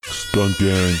Stunt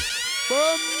Gang.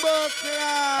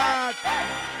 Bumbleclad.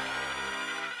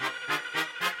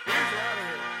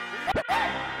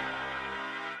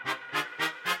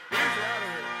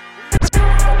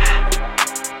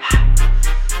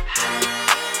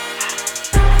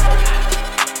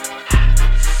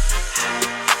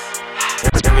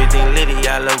 Everything litty,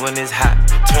 I love when it's hot.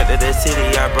 Turn to the city,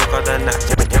 I broke all the notch.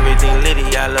 Everything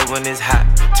litty, I love when it's hot.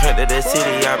 Turn to the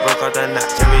city, I broke all the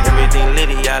notch. Everything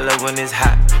litty, I love when it's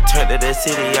hot. Turn to the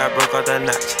city, I broke all the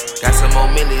notch. Got some more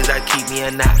millies, I keep me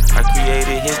a knot. I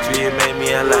created history, it made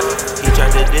me a lot. He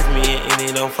tried to diss me and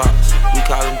it don't fall. We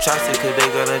call them chopsticks cause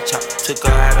they gonna chop. Took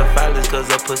her out of filers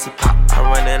cause her pussy pop. I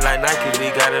run it like Nike,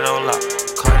 we got it on lock.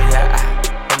 Cardiac eye.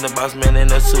 I'm the boss man in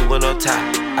a suit with no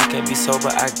tie. I can't be sober,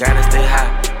 I gotta stay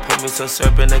high. Put me some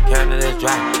syrup in the counter that's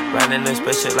dry. Riding a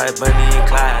special like Bunny and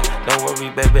Clyde. Don't worry,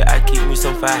 baby, I keep me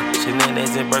some fire.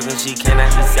 Shenanigans and Birkin, she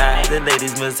cannot decide. The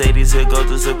ladies Mercedes, here go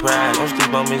to surprise. Don't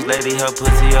sleep on Miss Lady, her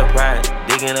pussy, her pride.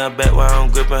 Digging her back while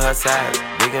I'm gripping her sides.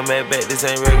 Digging back, this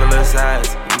ain't regular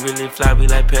size. You really fly, be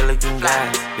like Pelican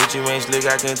guys. Bitch, you ain't slick,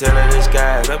 I can tell her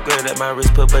disguise. Upgrade at my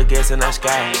wrist, put her gas in the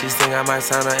sky. She think I might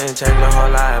sign her and change her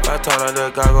whole life. I told her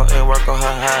to goggle and work on her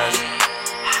eyes.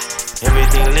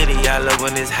 Everything litty, I love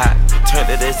when it's hot. Turn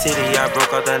to the city, I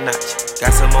broke all the notch.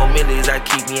 Got some more millies, I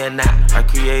keep me a knot. I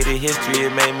created history,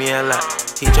 it made me a lot.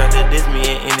 He tried to diss me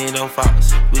and it don't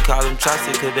false. We call them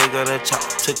chopsticks cause they gonna chop.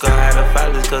 Took her out of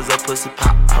filers cause her pussy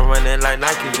pop. I run it like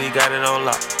Nike, we got it on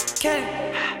lock. K,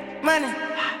 money,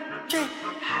 K,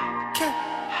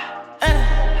 bang,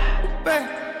 bang,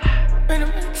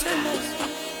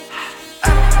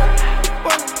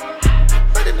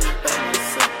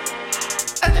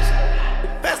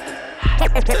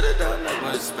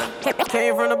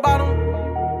 Came from the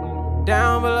bottom,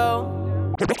 down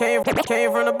below. Came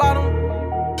from the bottom,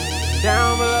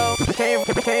 down below.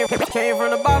 Came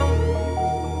from the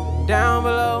bottom, down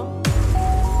below.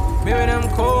 Remember them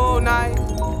cold nights,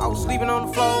 I was sleeping on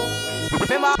the floor.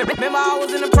 Remember I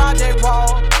was in the project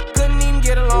wall, couldn't even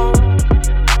get along.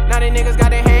 Now they niggas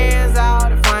got their hands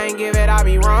out, if I ain't give it, I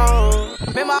be wrong.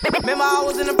 Remember I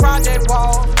was in the project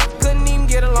wall, couldn't even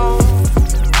get along.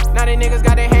 Now they niggas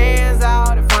got their hands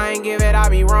out, if I ain't give it, I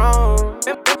be wrong.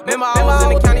 Remember I was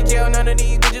in the county jail, none of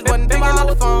these bitches wasn't picking up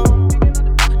the phone.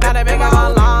 Now they back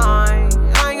online,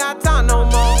 I ain't got time no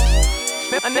more.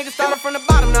 A nigga started from the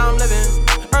bottom, now I'm living.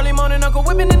 Early morning, Uncle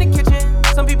whipping in the kitchen.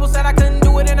 Some people said I couldn't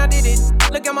do it and I did it.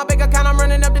 Look at my bank account, I'm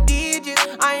running up the digits.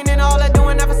 I ain't in all that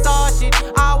doing that facade shit.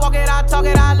 I walk it, I talk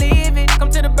it, I live it. Come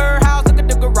to the birdhouse, look at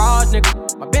the garage,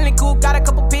 nigga. My Bentley coupe got a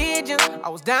couple pigeons. I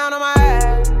was down on my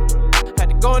ass, had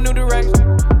to go a new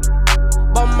direction.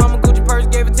 Bought my mama Gucci purse,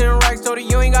 gave it 10 racks, told her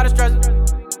you ain't gotta stress it.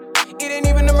 It ain't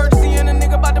even an emergency and a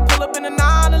nigga about to pull up in a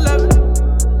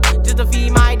 911 just to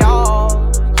feed my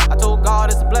dog. I told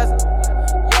God it's a blessing.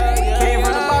 Came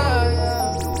from the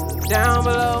bottom, down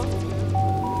below.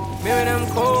 Remember them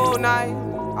cold nights,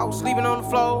 I was sleeping on the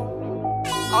floor.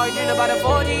 Always dreamed about a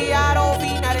 4G, I don't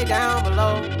feed, now they down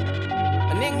below.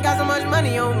 A nigga got so much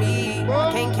money on me,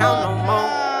 I can't count no more.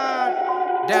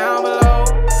 Down below,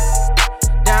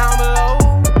 down below,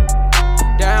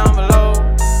 down below,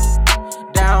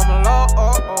 down below,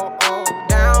 oh, oh, oh,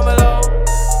 down below,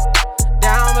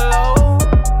 down below,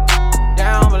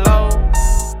 down below,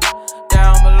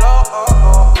 down below, oh,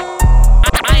 oh.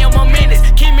 I am a menace,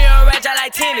 keep me a ratchet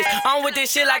like tennis. I'm with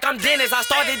this shit like I'm Dennis. I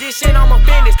started this shit, I'm a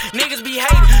finish. Niggas be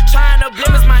hating, trying to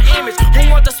blemish my image. Who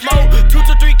want the smoke? 2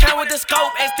 to 3 count with the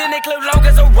scope. Extended clip long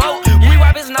as a rope. We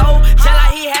wipe his nose, just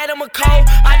like he had him a cold.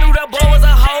 I knew the boy was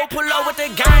a hoe. Pull up with the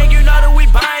gang, you know that we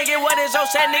buying it. What is your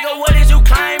shit, nigga? What is you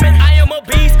claiming? I am a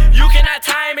beast, you cannot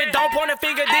time it. Don't point a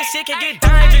finger, this shit can get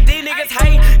dangerous. These niggas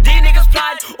hate, these niggas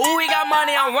plotting. Ooh, we got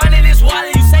money, I'm running this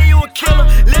wallet. You say you a killer,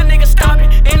 little nigga stop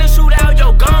it. In the shootout,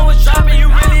 your gun was dropping.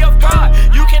 You really a fraud,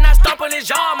 you cannot stop on this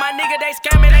yard. My nigga, they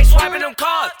scamming, they swiping them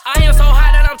cards. I am so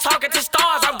high that I'm talking to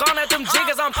stars. I'm gone at them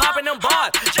jiggers, I'm popping them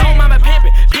bars. Don't mind me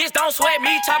pimping, bitch, don't sweat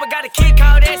me. Chopper got a kid,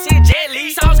 call that shit Jet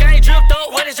Li. Sauce gang dripped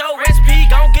up, what is your recipe?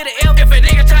 Gon' get an F if a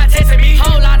nigga try testing me.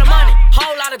 Whole lot of money,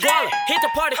 whole lot of guala. Hit the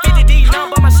party, 50 D,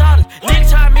 none but my shoulders. Nigga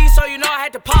try me, so you know I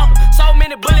had to pop em. So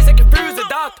many bullets that confuse the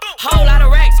doctor. Whole lot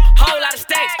of racks, whole lot of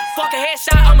stacks. Fuck a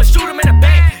headshot, I'ma shoot him in the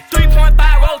back. 3.5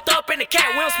 rolled up in the cat.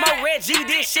 We don't smoke Red G,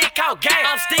 this shit called gang.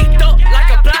 I'm sticked up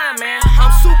like a blind man.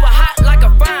 I'm super hot like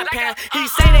a frying pan. He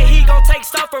say that he gon' take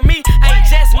stuff from me. Ain't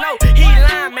just know he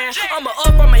lying, man. I'ma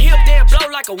up from my hip, then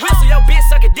blow like a whistle. Your bitch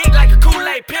suck a dick like a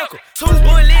Kool-Aid pickle. 2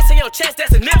 bullets in your chest,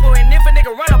 that's a nipple. And if a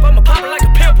nigga run up, I'ma pop it like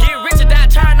a pimple. Get rich or die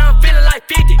trying, I'm feeling like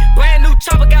 50. Brand new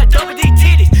chopper, got double D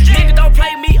titties. Nigga don't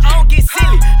play me, I don't get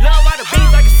silly. Love ride the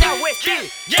beats like a Southwest Philly.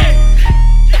 Yeah.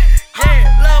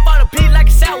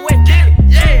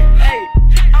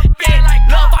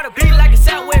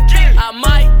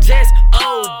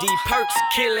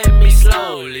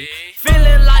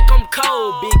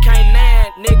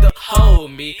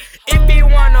 If he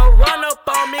wanna run up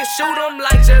on me, shoot him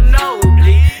like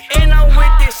Ginobili. And I'm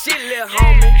with this shit, lil'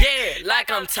 homie, yeah, like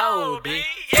I'm Toby.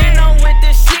 And I'm with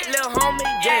this shit, lil' homie,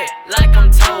 yeah, like I'm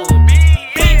Toby.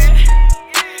 Bitch,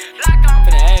 like I'm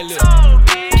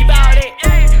Toby. Keep all that,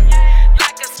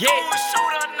 like a school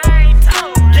shooter named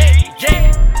Toby.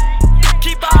 Yeah,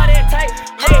 keep all that tight,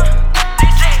 yeah.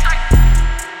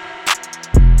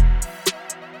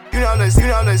 You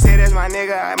know, let's say that's my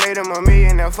nigga. I made him $1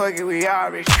 million, now fuck it, we all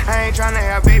rich. I ain't tryna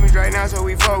have babies right now, so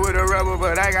we fuck with a rubber,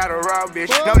 but I got a raw bitch.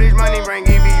 Know this money bring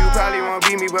Evie, you probably won't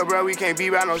beat me, but bro, we can't be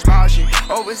by no small shit.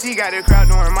 Overseas got the crowd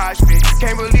doing mosh pit.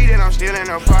 Can't believe that I'm still in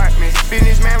an apartment.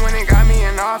 Businessman went and got me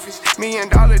in office. $1 million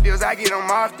deals, I get them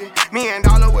often. $1 million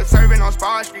was serving on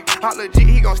Spar Street. All legit,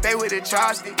 he gon' stay with the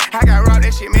chopstick. I got raw,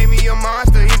 that shit made me a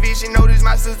monster. He bitch, you notice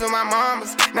my sister, my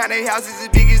mamas. Now they houses as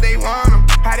big as they want them.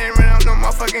 I didn't run up no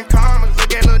motherfucking commas.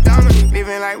 Look at Lil Dominic.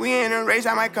 Living like we in a race.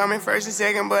 I might come in first and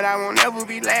second, but I won't ever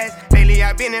be last. Lately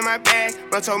I been in my bag.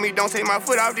 Bro told me don't take my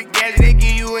foot off the gas. They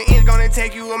give you an inch, gonna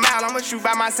take you a mile. I'ma shoot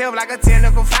by myself like a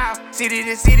technical foul. City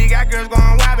to city, got girls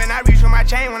going wild. And I reach for my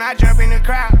chain when I jump in the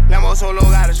crowd. Lambo solo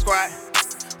got a squad.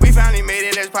 We finally made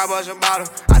it, let's pop us a bottle.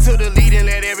 I took the lead and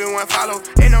let everyone follow.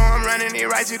 They know I'm running it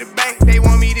right to the bank. They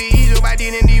want me to ease up, I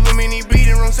didn't leave them in the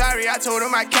bleeding room. Sorry, I told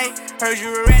them I can't. Heard you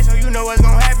a rat, so you know what's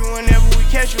gonna happen whenever we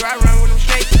catch you. I run with them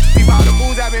straight. Leave all the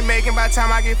moves I've been making. By the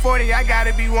time I get 40, I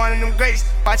gotta be one of them greats.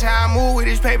 Watch how I move with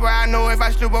this paper. I know if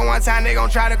I slip on one time, they gon'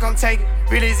 try to come take it.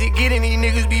 Real as it getting, these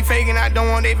niggas be faking. I don't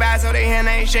want they vibe, so they hand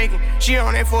ain't shaking. She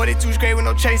on that 42 straight with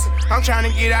no chaser. I'm trying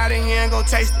to get out of here and go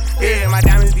taste it. Yeah, my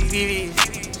diamonds be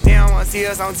VVs. They don't wanna see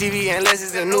us on TV unless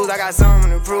it's the news. I got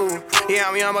something to prove. Yeah,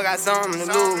 I'm young, but got something to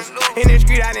lose. In the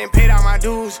street, I done paid all my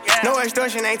dues. No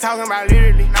extortion, ain't talking about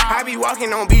literally. I be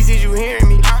walking on beats, is you hearing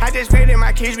me? I just pray that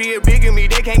my kids be a bigger me.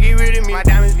 They can't get rid of me. My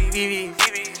diamonds be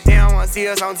VVs. They don't wanna see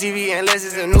us on TV unless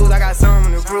it's the news. I got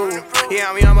something to prove. Yeah,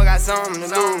 I'm young, but got something to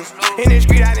lose. In the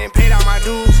street, I done paid all my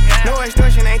dues. No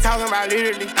extortion, ain't talking about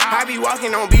literally. I be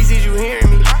walking on beats, is you hearing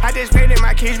me? I just pray that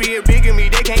my kids be a bigger me.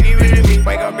 They can't get rid of me.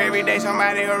 Wake up every day,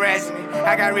 somebody harassing me.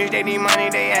 I got rich, they need money,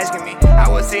 they asking me. I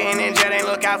was sitting in jail, they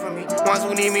look out for me. Ones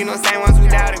who need me, no same ones who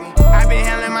doubted me. I been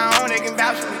handling my own, they can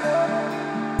vouch for me.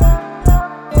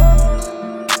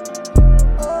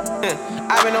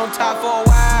 I've been on top for a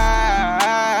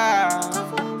while.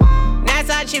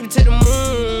 NASA chip it to the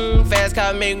moon. Fast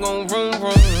car make it go vroom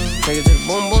vroom. Take it to the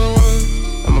boom boom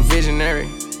room. I'm a visionary.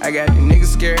 I got the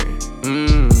niggas scared.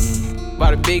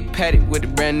 Bought a big paddock with a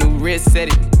brand new wrist set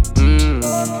it.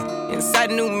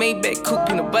 Inside the new Maybach coupe,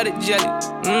 peanut butter jelly.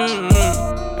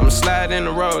 I'ma slide in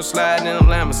the road, slide in the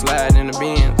lamb, slide in the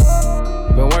Benz.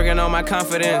 Been working on my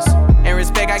confidence and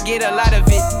respect. I get a lot of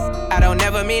it. I don't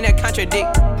ever mean to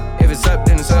contradict. If it's up,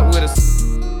 then it's up with us.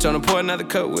 Tryna pour another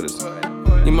cup with us.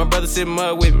 Need my brother sit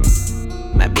mud with me.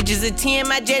 My bitch is a 10,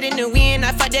 my jet in the wind.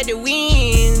 I fought that to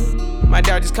win. My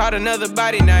dog just caught another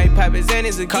body, now he pop his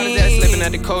Xannies again. Caught his ass slipping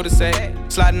at the cul-de-sac.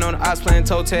 Sliding on the ops playing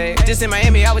toe tag. Just in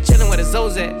Miami, I was chillin' with a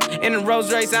Zozak. In the Rolls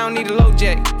Royce, I don't need a low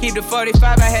jack. Keep the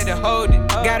 45, I had to hold it.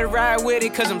 Gotta ride with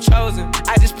it, cause I'm chosen.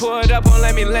 I just pulled up on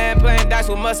Let Me Land, playing dice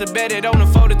with must've bet it on the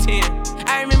 4 to 10.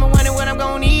 I remember wondering what I'm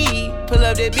gonna eat. Pull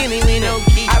up that Bentley with no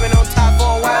key. I've been on top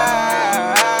for a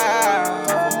while.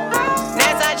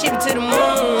 NASA chip it to the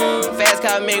moon. Fast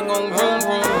car make it go vroom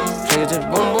vroom. Take it to the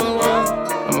boom boom room.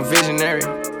 I'm a visionary,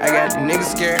 I got the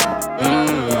niggas scared.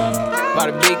 Bought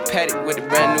a big paddock with a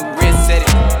brand new wrist set it.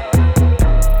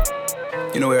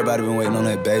 You know everybody been waiting on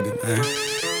that baby, man.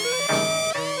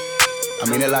 I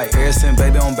mean, it like ever since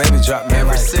baby on baby drop, man.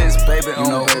 Ever since baby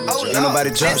on baby drop. Ain't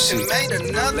nobody drop shit.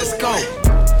 Let's go.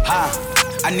 Ha.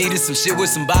 I needed some shit with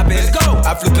some bop in it. Let's go.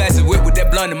 I flew past the whip with that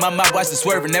blunt in my mouth, watched it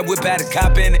swerving. That whip had a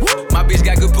cop in it. My bitch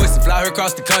got good pussy, fly her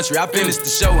across the country. I finished the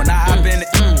show and I hop in it.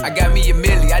 I got me a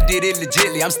milli, I did it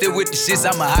legitly. I'm still with the shits,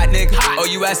 I'm a hot nigga. Oh,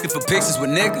 you asking for pictures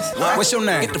with niggas? What's your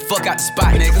name? Get the fuck out the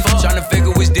spot, nigga. Tryna figure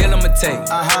which deal I'ma take.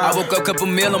 I woke up, couple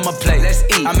meal on my plate. Let's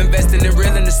eat. I'm investing in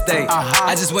real estate.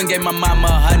 I just went and gave my mama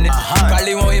 100.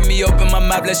 Probably won't hear me open my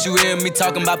mouth, bless you hear me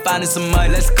talking about finding some money.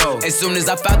 Let's go. As soon as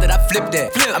I found that, I flipped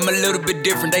that. I'm a little bit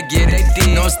different, they get it.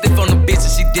 No, I'm stiff on the bitch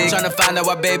and she dig. Tryna find out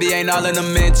why baby ain't all in the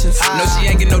mentions. No, she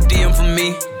ain't get no DM from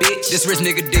me. Bitch, this rich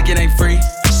nigga dick, it ain't free.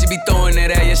 She be throwing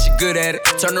that at, yeah, she good at it.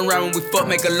 Turn around when we fuck,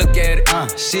 make her look at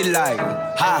it. She like,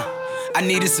 ha. I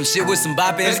needed some shit with some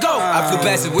bop in it. Let's go. I flew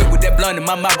past the whip with that blunt in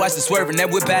my mouth, watched it swerving. That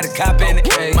whip had a cop in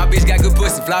it. My bitch got good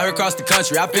pussy, fly her across the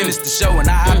country. I finished the show and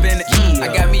I hop in it.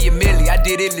 I got me a milli, I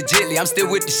did it legitly. I'm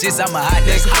still with the shits, I'm a hot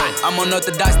nigga. I'm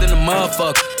unorthodox than a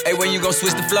motherfucker. Hey, when you gon'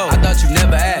 switch the flow? I thought you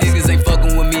never asked. Niggas ain't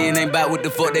fucking with me and ain't about what the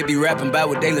fuck they be rapping about,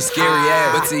 what they look scary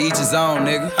ass. But to each his own,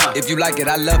 nigga. If you like it,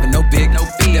 I love it, no big, no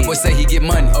fee. That boy say he get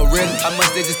money. Oh really? How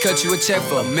much they just cut you a check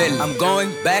for $1 million? I'm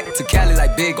going back to Cali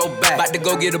like big, go back. About to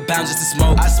go get a pound just to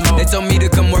smoke. I smoke. They told me to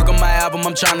come work on my album.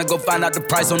 I'm trying to go find out the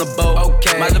price on the boat.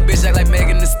 Okay. My little bitch act like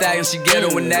Megan Thee Stallion. She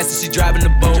ghetto and nasty, she driving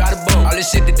the boat. All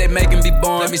this shit that they making be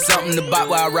born. Let me something to buy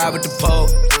while I ride with the pole.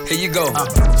 Here you go.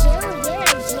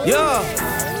 Yeah.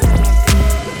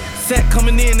 Set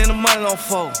coming in and the money don't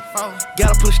fold.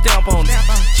 Gotta put a stamp on it.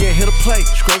 Yeah, hit a plate,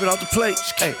 scrape it off the plate.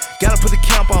 Hey, gotta put the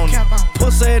camp on it.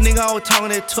 Pussy ass nigga always talking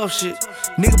that tough shit.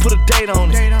 Nigga put a date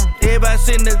on it. Everybody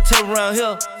sitting at the table around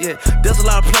here. Yeah, there's a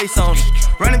lot of place on it.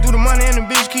 Running through the money and the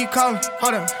bitch keep calling.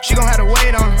 Hold up, she gon' have to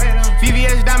wait on it.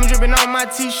 VVS diamond dripping on my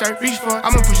t-shirt. Reach for it,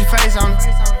 I'ma push your face on it.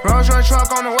 Rolls Royce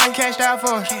truck on the way, cashed out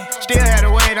for it. Still had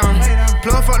to wait on it.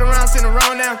 Plug fucked around, sent a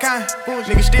roll down kind.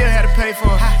 Nigga still had to pay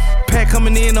for it. Pack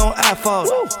coming in on iPhone.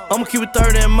 I'ma keep it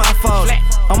 30 in my fault.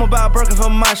 I'm about Birkin for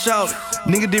my shoulder.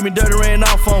 Nigga did me dirty, ran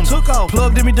off on me. Took off.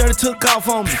 Plug did me dirty, took off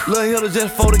on me. Lil' Hilda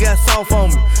just folded, got soft on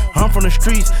me. I'm from the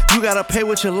streets, you gotta pay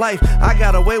with your life. I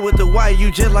got away with the white,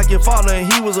 you just like your father,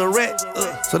 and he was a rat.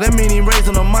 So that mean he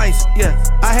raising the mice, yeah.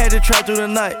 I had to trap through the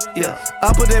night, yeah.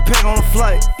 I put that pack on a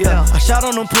flight, yeah. I shot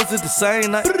on them pussies the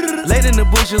same night. Late in the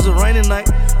bushes, a rainy night.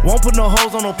 Won't put no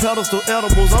hoes on no pedals, no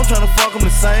edibles. I'm tryna fuck them the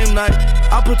same night.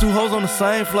 I put 2 hoes on the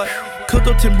same flight. Cooked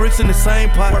up 10 bricks in the same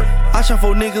pot. I shot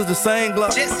 4 niggas the same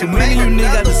Glock. Too many of you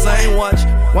niggas got the same watch.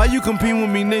 Why you compete with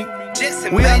me, nigga?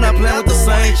 We are not playing with the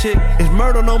same chick. It's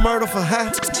murder, no murder for high.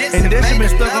 And that shit been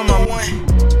stuck on my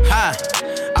Hi,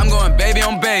 I'm going baby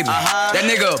on baby. That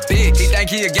nigga a bitch. He think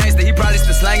he a gangster, he probably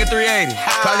still slanging 380.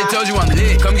 Probably told you I'm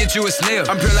lit, come get you a sniff.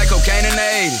 I'm pure like cocaine in the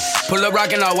 80s. Pull up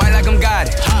rockin' all white like I'm got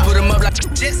it. Put him up like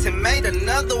Jets and made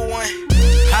another one.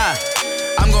 Hi,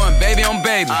 I'm going baby on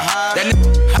baby. That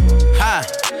nigga, hi,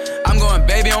 I'm going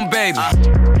baby on baby.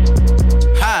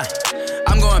 Hi,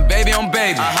 I'm going baby on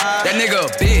baby. That nigga a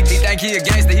bitch. He think he a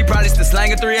gangster, he probably still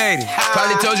slanging 380.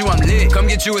 Probably told you I'm lit, come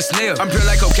get you a sniff. I'm pure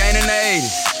like cocaine in the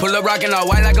 80s. Pull up rockin' all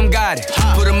white like I'm got it.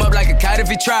 Put him up like a kite if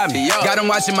he try me. Got him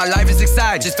watching my life is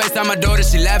exciting. Just FaceTime my daughter,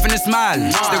 she laughing and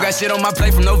smiling. Still got shit on my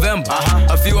plate from November.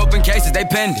 A few open cases, they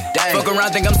pending. Fuck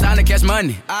around, think I'm signed to catch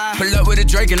money. Pull up with a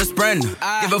Drake and a Sprinter.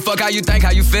 Give a fuck how you think,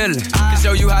 how you feeling. Can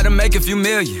show you how to make a few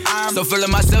million. So full of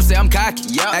myself, say I'm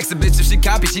cocky. Ask a bitch if she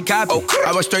copy, she copy.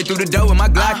 I walk straight through the door with my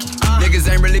Glocky. Niggas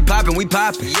ain't really poppin', we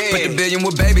poppin'. Put the billion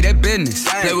with baby, that business.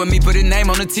 Play with me, put his name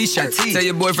on a t-shirt. Tell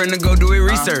your boyfriend to go do his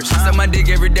research. Suck my dick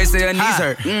every day, say her knees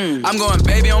hurt. I'm going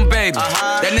baby on baby.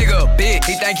 That nigga a bitch.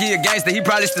 He think he a gangster, he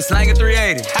probably still slanging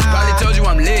 380. Probably told you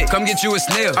I'm lit, come get you a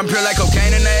sniff. I'm pure like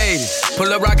cocaine in the 80s.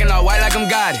 Pull up rockin' all white like I'm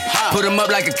got it. Put him up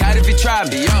like a kite if he try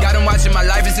me. Got him watching my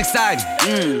life is exciting.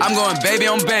 I'm going baby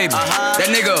on baby. That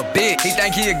nigga a bitch. He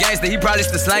think he a gangster, he probably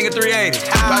still slanging 380.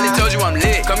 Probably told you I'm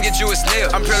lit, come get you a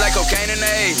sniff. I'm pure like cocaine in the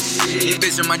 80s. He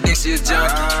bitch on my dick, she a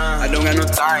junk. I don't got no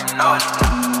time, no.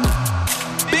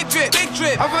 Big drip,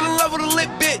 I fell in love with a lit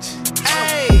bitch.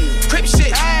 Ayy, crip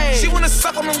shit, ayy. She wanna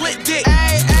suck on a lit dick.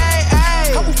 Ayy, ayy,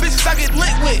 ayy. Couple bitches I get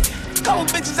lit with. Couple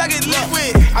bitches I get lit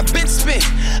with. I been spit,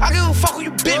 I give a fuck who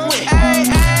you been with. Ayy,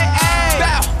 ayy, ayy.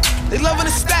 Bow, they loving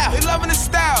the style, they loving the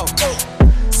style.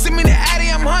 Send me the Addy,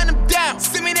 I'm hunting them down.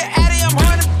 Send me the Addy, I'm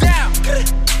hunting them down.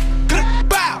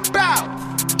 Bow, bow,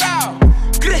 bow.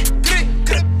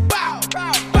 Bow,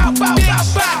 bow, bow, bow,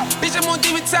 bow. Bitch, I'm on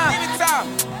demon time.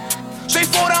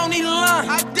 Straightforward, I don't need a line.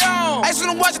 I don't. I just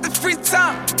wanna watch at the free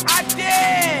time. I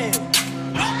did.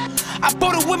 I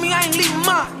bought it with me, I ain't leaving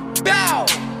mine. Bow,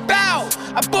 bow.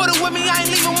 I bought it with me, I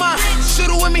ain't leaving mine.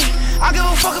 Shoot it with me. I give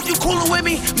a fuck if you coolin' with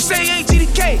me. You say you ain't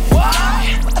GDK.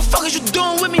 What the fuck is you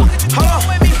doing with me? Hold on.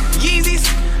 Yeezys.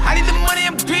 I need the money,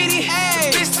 I'm greedy.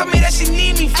 Ay. Bitch told me that she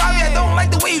need me. Fabi, I don't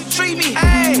like the way you treat me.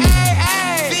 Ay.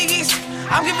 Figgies.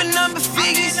 I'm giving number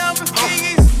figures.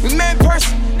 We met in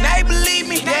person, now they believe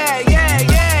me.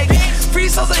 Yeah. Free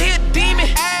souls are here, demon.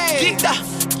 Geeked up,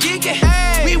 geeking.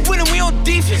 We winning, we on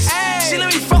defense. She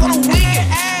let me fuck on the weekend.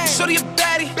 Shorty a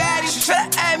baddie. She try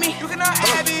to add me. You cannot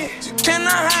have me. She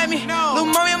cannot hide me. Little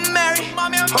mommy, I'm married.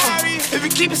 If you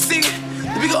keep it secret,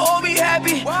 then we can all be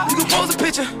happy. You can post a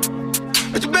picture,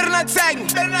 but you better not tag me.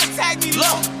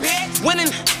 Look,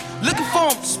 winning. Looking for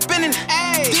him, spinning.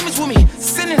 Demons with me,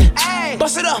 sinning.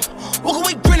 Bust it up, walk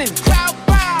away grinning.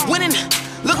 Winning,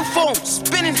 looking for him,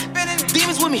 spinning.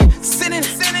 Demons with me, sinning.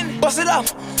 Bust it up,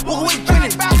 walk away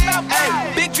grinning.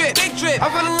 Big drip, I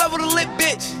fell in love with a lit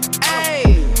bitch.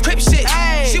 Crip shit,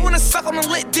 she wanna suck on a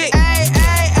lit dick.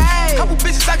 Couple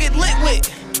bitches I get lit with.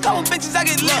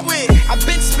 I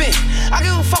been spit, I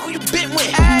give a fuck who you been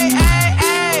with.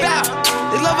 Bow,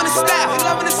 they loving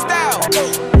the style.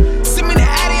 Send me the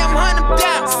Addy, I'm hunting.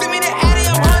 down. Send me the Addy,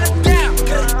 I'm 100 down.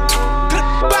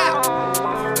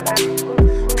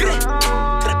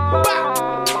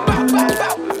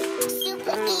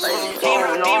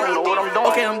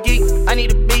 Okay, I'm geek, I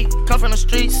need a beat. Come from the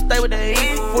streets, stay with the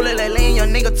heat. Fully lean, young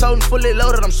nigga told me fully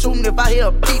loaded. I'm shooting if I hear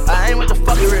a beat. I ain't with the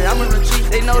fuckery, I'm in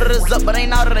retreat. They know that it's up, but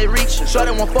ain't now that they reach.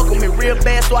 Shorty won't fuck with me real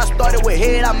bad, so I started with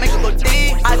head. I make it look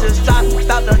deep. I just dropped,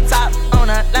 stop the top on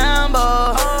that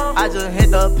Lambo. I just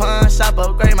hit the pawn shop,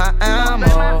 upgrade my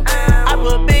ammo. I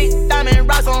put big diamond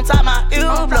rocks on top my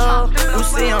ear blow. You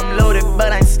see I'm loaded,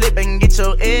 but I ain't slipping. Get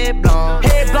your head blown.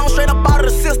 Head blown straight up out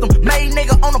of the system. Made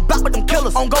nigga on the block with them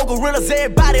killers. On go gorillas,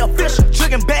 everybody official.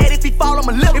 Trickin' bad if he fall,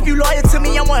 I'ma live. If you loyal to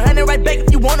me, I'm 100 right back.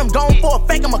 If you want him gone for a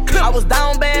fake, I'm a clip. I was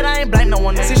down bad, I ain't blame no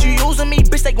one. Since you using me,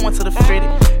 bitch, they going to the fritty.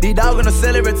 These dog gonna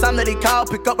sell every time that he call,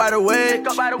 pick up right away.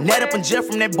 Net up and jet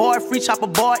from that boy, free chopper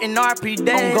boy in RP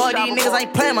day. On guard, these niggas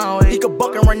ain't playing my way. He could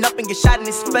buck and run up and get shot in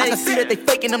his face. I can see that they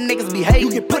faking them niggas behave.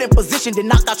 You get put in position, then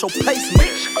knocked out your placement.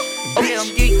 Okay, I'm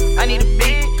geek, I need a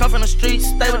beat. Come from the streets,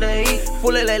 stay with the heat.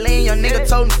 Fully lean, young nigga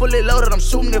told me fully loaded. I'm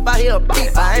shooting if I hear a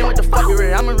beat. I ain't with the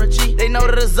fuckery, I'm in retreat. They know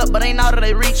that it's up, but ain't now that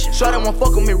they reach. Shorty won't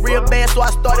fuck with me real bad, so I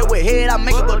started with head. I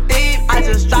make it go deep. I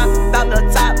just dropped off the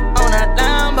top on that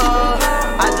Lambo.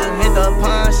 I just hit the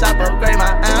pawn shop, upgrade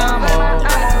my ammo.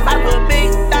 I put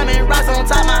big diamond rocks on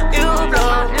top my ear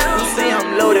blow. You see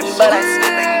I'm loaded, but I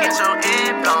slip and get your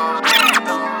head blown.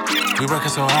 We working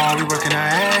so hard, we working our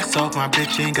ass off. My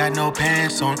bitch ain't got no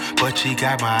pants on, but she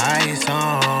got my eyes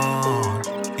on.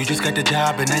 You just got the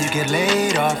job and now you get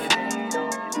laid off.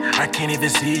 I can't even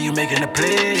see you making the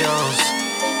playoffs.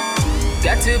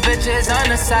 Got two bitches on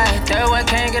the side, third one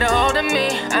can't get a hold of me.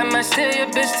 I might steal your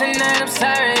bitch tonight, I'm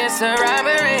sorry, it's a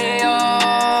robbery.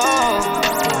 Oh,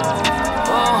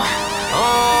 oh,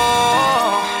 oh.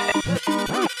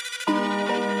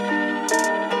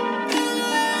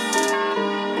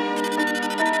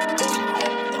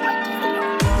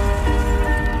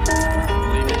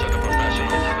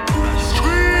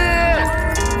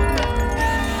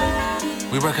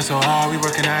 We working so hard, we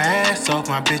working our ass off.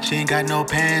 My bitch ain't got no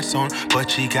pants on,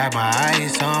 but she got my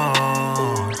eyes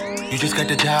on. You just got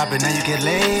the job and now you get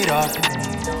laid off.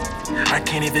 I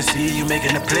can't even see you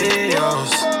making the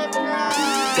playoffs.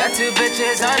 Got two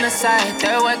bitches on the side,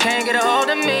 third one can't get a hold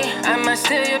of me. I might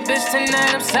steal your bitch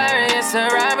tonight, I'm sorry, it's a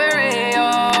robbery.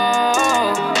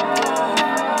 Oh,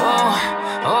 oh,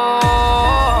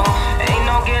 oh. Ain't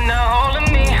no getting a hold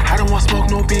of me. I don't want smoke,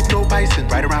 no beef, no bison.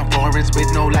 Right around foreigns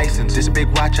with no license. This big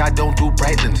watch, I don't do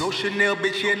Breitlands. No Chanel,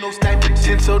 bitch, yeah, no stipend.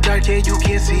 Skin so dark, yeah, you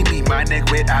can't see me. My neck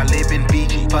wet, I live in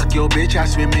Fiji. Fuck your bitch, I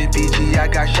swim in Fiji. I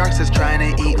got sharks that's trying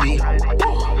to eat me.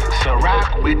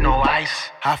 Ciroc with no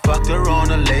ice. I fucked her on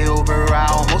a layover, I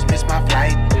almost missed my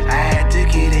flight. I had to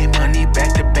get a money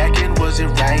back to back and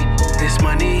wasn't right. This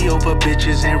money over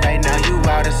bitches and right now you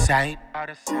out of sight.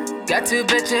 Got two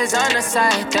bitches on the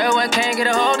side, third one can't get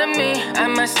a hold of me. I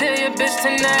might steal your bitch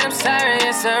tonight, I'm sorry,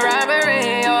 it's a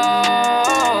robbery.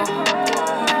 Oh,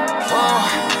 oh,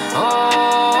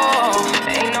 oh.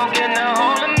 Ain't no getting a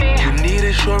hold of me. You need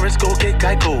insurance, go get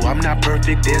Geico. I'm not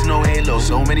perfect, there's no halo.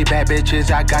 So many bad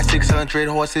bitches, I got 600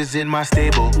 horses in my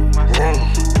stable.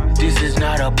 This is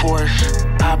not a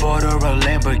Porsche, I bought her a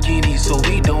Lamborghini so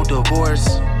we don't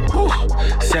divorce.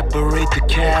 Separate the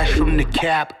cash from the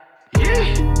cap.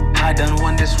 I done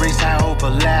won this race, I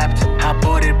overlapped. I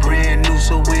bought it brand new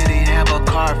so it ain't have a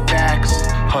Carfax.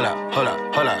 Hold up, hold up,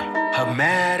 hold up. A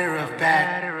matter of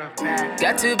fact.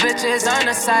 Got two bitches on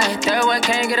the side, third one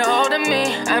can't get a hold of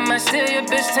me. I might steal your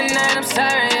bitch tonight, I'm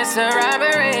sorry, it's a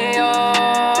robbery.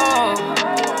 Oh,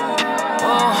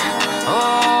 oh,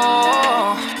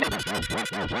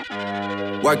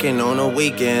 oh. Working on a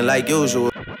weekend like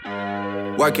usual.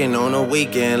 Working on a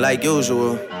weekend like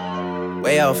usual.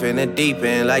 Way off in the deep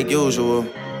end like usual.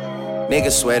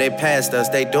 Niggas swear they passed us,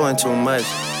 they doing too much.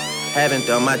 Haven't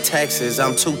done my taxes,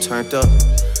 I'm too turned up.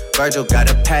 Virgil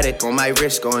got a paddock on my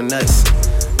wrist going nuts.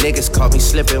 Niggas caught me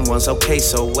slipping once, okay,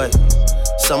 so what?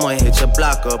 Someone hit your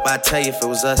block up, I tell you if it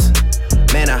was us.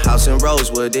 Man, a house in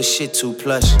Rosewood, this shit too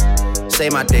plush. Say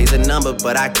my day's a number,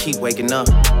 but I keep waking up.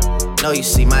 Know you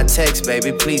see my text,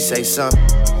 baby, please say something.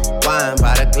 Wine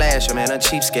by the glass, your man a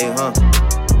cheapskate, huh?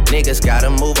 Niggas gotta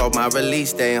move on my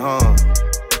release day, huh?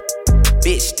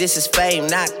 Bitch, this is fame,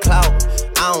 not clout.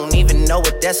 I don't even know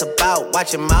what that's about,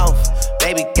 watch your mouth.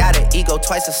 Baby got an ego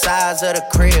twice the size of the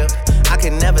crib. I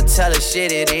can never tell a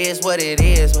shit, it is what it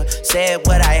is. Said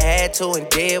what I had to and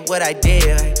did what I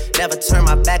did. Never turn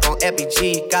my back on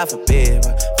FBG, God forbid.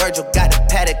 Virgil got a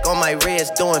paddock on my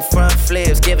wrist, doing front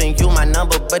flips. Giving you my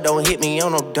number, but don't hit me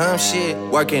on no dumb shit.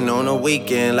 Working on a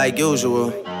weekend like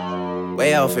usual.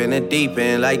 Way off in the deep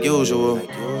end like usual.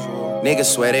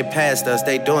 Niggas swear they passed us,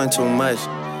 they doing too much.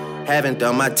 Haven't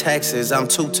done my taxes, I'm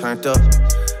too turned up.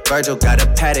 Virgil got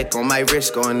a paddock on my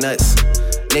wrist going nuts.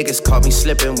 Niggas caught me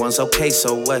slipping once, okay,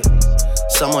 so what?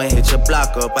 Someone hit your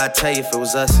block up, I tell you if it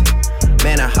was us.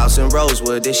 Man, a house in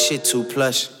Rosewood, this shit too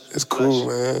plush. It's cool,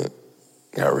 man.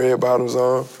 Got red bottoms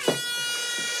on.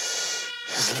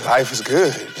 Life is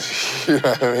good. You know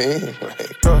what I mean? Like,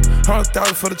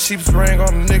 100,000 for the cheapest ring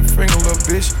on the nigga finger, little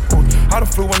bitch. I done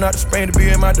flew one out to Spain to be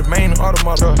in my domain,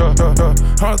 automata.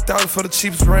 100,000 for the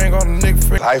cheapest ring on the nigga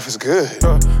finger. Life is good.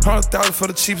 100,000 for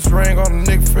the cheapest ring on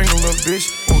the nigga finger, little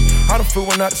bitch. I done flew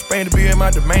one out to Spain to be in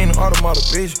my domain, automata,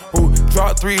 bitch.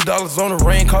 Dropped $3 on the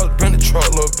ring, called it been the truck,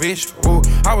 little bitch.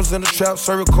 I was in the trap,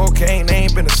 serving cocaine, they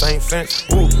ain't been the same since.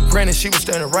 Granted, she was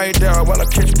standing right there while I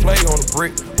catch a play on the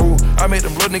brick. I made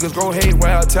them little niggas go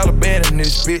haywire, Taliban in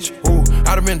this bitch.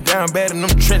 I done been down bad in them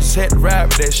trenches, had to ride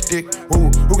with that stick.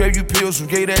 Who gave you pills, who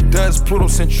gave that dust? Pluto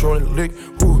sent you on the lick.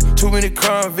 Too many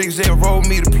convicts, they rolled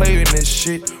me to play in this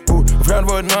shit. Round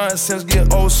about nonsense,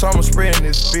 get old summer spreading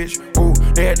this bitch.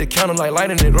 They had the counter like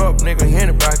lighting it up, nigga,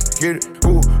 anybody can get it.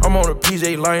 I'm on a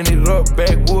PJ lighting it up,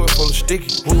 backwood full of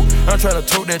sticky. I'm tryna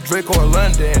tote that Draco in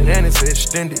London, and it's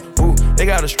extended. They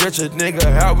gotta stretch a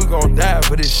nigga, how we gon' die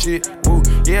for this shit?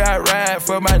 Yeah, I ride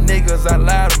for my niggas, I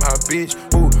lie to my bitch.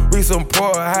 We some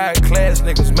poor, high class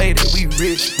niggas made it, we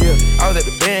rich. Yeah, I was at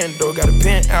the band though, got a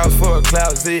penthouse for a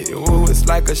closet. It's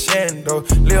like a shando,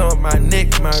 live on my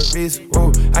neck, my wrist.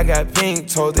 I got pink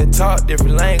toes that talk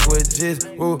different languages.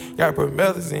 Got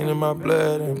promethazine in my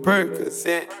blood and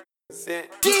Percocet.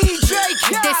 DJ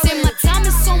JAHMAR. They say my time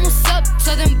is almost up,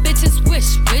 so them bitches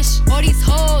wish. All these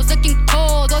hoes looking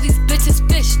cold, all these bitches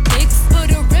fish dicks.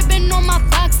 Put a ribbon on my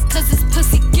box, cause it's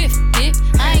pussy gifted.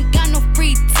 I ain't got no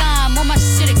free time, all my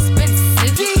shit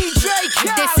expensive. DJ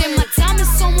JAHMAR. They say my time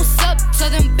is almost up, so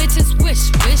them bitches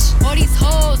wish. All these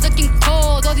hoes looking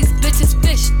cold, all these bitches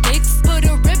fish dicks. Put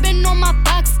a ribbon on my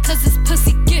box, cause it's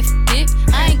pussy gifted.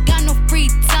 I ain't got no free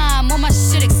time, all my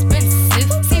shit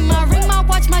expensive. See my ring, my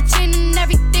watch, my chain, and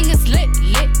everything is lit.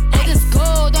 All this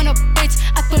gold on a bitch,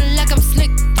 I feel like I'm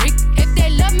slick Rick. If they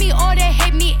love me or they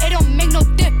hate me, it don't make no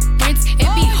difference. It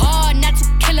be hard not to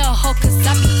kill a hoe, cause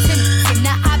I be tempted.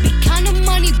 Now I be counting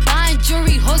money, buying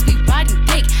jewelry, hoes be riding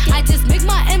dick. I just make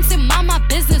my M's and mind my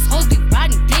business, hoes be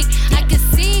riding dick. I can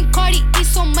see Cardi eat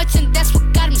so much and that's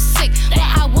what got him sick. But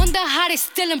I wonder how they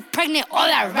still impregnate all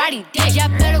that riding dick. Y'all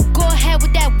better go ahead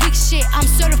with that weak shit. I'm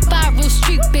certified real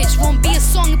street bitch. Won't be a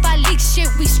song if I leak shit.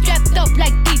 We strapped up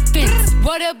like defense.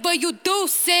 Whatever you do,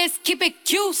 sis, keep it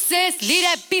cute, sis. Leave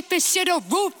that beef and shit on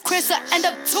roof, Chris will end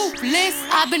up toothless.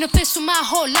 I've been official my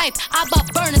whole life. I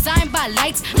bought burners, I ain't buy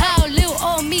lights. How little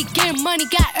old me getting money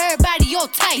got everybody all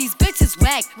tight. These bitches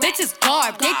whack, bitches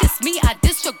garb. They diss me, I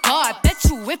disregard. Bet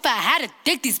you if I had a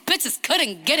dick, these bitches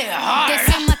couldn't get it hard.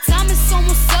 They say my time is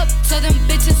almost up, so them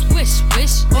bitches wish.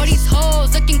 All these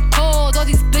hoes looking cold, all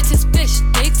these bitches fish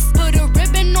dicks. Put a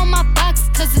ribbon on my box,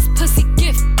 cause it's pussy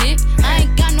gifted. I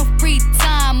ain't got no free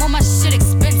time, all my shit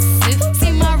expensive.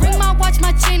 See my ring, my watch,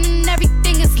 my chain, and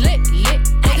everything is lit.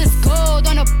 All this gold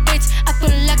on a bitch, I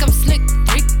feel like I'm slick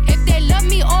Rick. If they love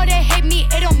me or they hate me,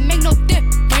 it don't make no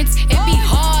difference. It be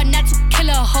hard not to kill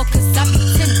a hoe, cause I be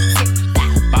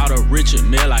tempted. Bought a richer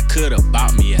meal, I could've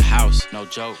bought me a house. No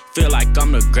joke. Feel like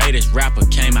I'm the greatest rapper,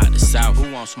 came out the south. Who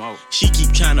want smoke? She keep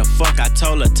tryna fuck, I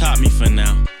told her top me for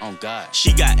now. On God.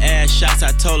 She got ass shots,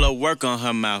 I told her work on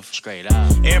her mouth. Straight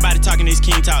up. Everybody talking this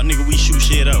king talk, nigga, we shoot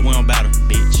shit up, we don't battle.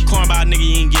 Bitch. Cornball nigga,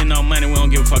 you ain't getting no money, we don't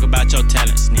give a fuck about your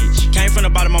talent. Snitch. Came from the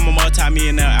bottom, I'm a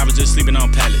multi-millionaire, I was just sleeping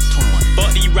on pallets. 21.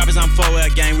 Fuck these rappers, I'm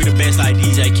 4L gang, we the best like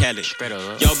DJ Khaled. Straight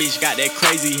up. Yo bitch got that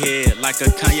crazy head, like a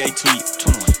Kanye tweet.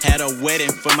 21. Had a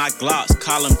wedding for my Glocks,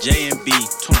 call them J and B.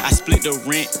 I split the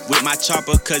rent with my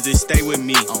chopper cause it stay with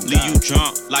me. Leave you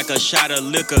drunk like a shot of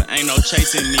liquor, ain't no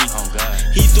chasing me.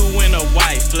 He threw in a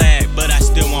white flag, but I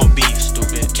still won't beef.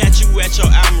 Stupid. Catch you at your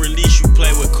album release, you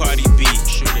play with Cardi B.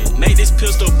 Make this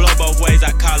pistol blow both ways,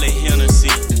 I call it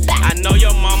Hennessy. I know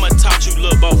your mama taught you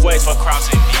look both ways for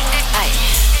crossing me.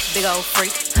 Big old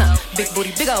freak, big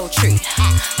booty, big old tree.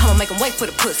 I'ma make him wait for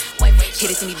the pussy. Hit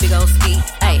it to me, big old ski.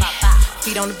 Ayy,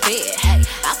 feet on the bed.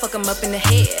 I fuck him up in the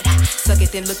head. Suck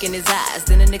it, then look in his eyes.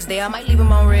 Then the next day I might leave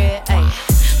him on red.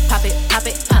 Ayy, pop it,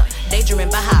 daydreaming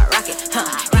by hot rocket.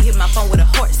 He hit my phone with a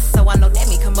horse, so I know that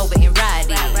me come over and ride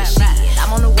it. Shit,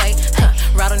 I'm on the way.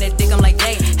 Ride on that dick, I'm like,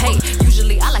 hey.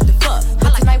 Usually I like to fuck,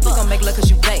 but tonight we gon' make love cause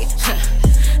you play.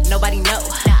 Nobody know.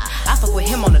 I fuck with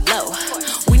him on the low.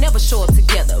 We never show up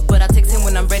together, but I text him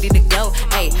when I'm ready to go.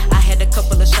 Ayy, I had a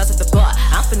couple of shots at the bar.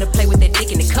 I'm finna play with that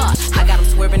dick in the car. I got him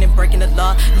swerving and breaking the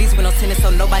law. Least with no tennis, so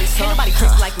nobody saw. Ain't nobody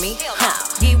trick like me,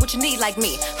 Get what you need like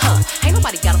me, Ain't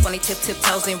nobody got up on their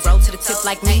tiptoes and roll to the tip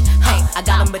like me, I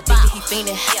got him addicted, he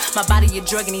fiendin'. My body a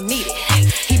drug and he need it.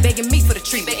 He begging me for the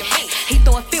treatment. He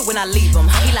throw a fit when I leave him.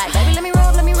 He like, baby, let me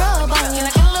rub on you.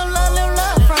 Like a little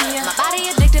love from you. My body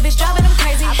addictive, it's driving him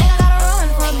crazy. I think I gotta run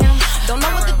from him. Don't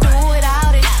know what to do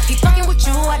without it. He fucking with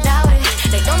you, I doubt it.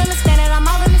 They don't understand it, I'm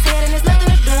all in his head and there's nothing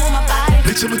to do with my body.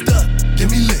 Bitch, I'm a thug, get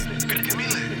me lit.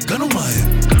 Gun on my head.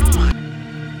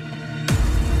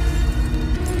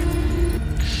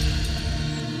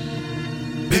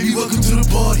 Baby, welcome to the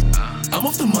party. I'm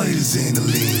off the money to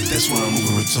Xandaline, that's why I'm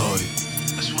moving retarded.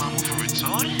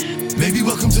 Baby,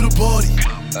 welcome to the party.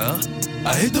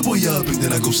 I hit the boy up and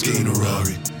then I go skate in a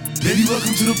Rari. Baby,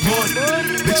 welcome to the party.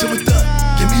 Bitch, I'm a thug,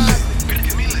 get me lit.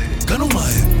 Gun on my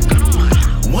head.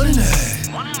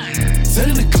 1.5.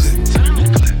 Send in the clip.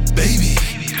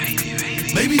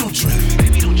 Baby, don't trip.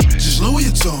 Just lower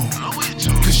your tone.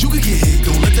 Cause you could get hit,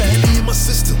 don't let that heavy in my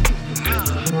system.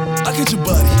 I get your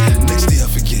body, next day I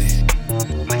forget it.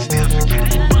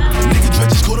 Nigga Dre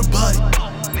just caught a body.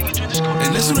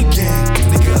 And that's on the gang,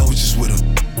 nigga, I was just with him.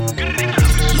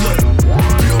 Look,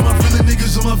 all my villain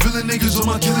niggas, all my villain niggas, all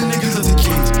my killing niggas are the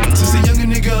kings. Since a younger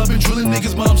nigga, I've been drilling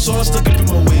niggas, but I'm so I stuck up in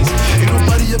my ways. Ain't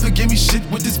nobody ever gave me shit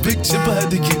with this big chip, I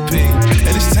had to get paid.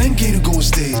 And it's 10K to go on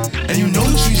stage, and you know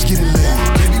the streets getting laid.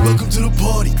 Baby, welcome to the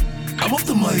party. I'm off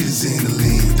the money to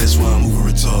Xandaline, that's why I'm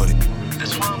moving retarded.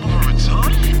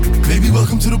 Baby,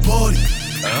 welcome to the party.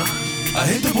 I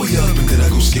hit the boy up and then I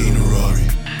go skate in a Rari.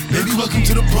 Baby, welcome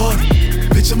to the party.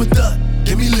 Bitch, I'm a thug,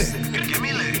 get me lit.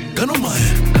 Gun on my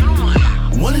head.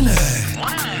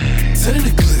 1.5. Send in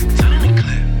the clip.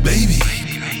 Baby,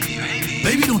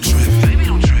 don't trip.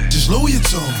 Just lower your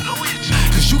tone.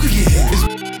 Cause you could get hit.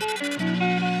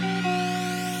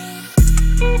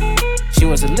 She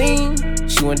wants a lean,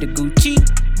 she want the Gucci.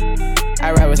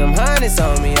 I ride with some harness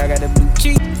on me, I got the blue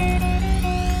cheek.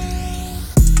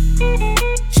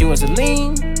 She wants a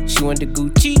lean, she want the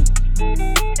Gucci.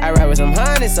 I ride with some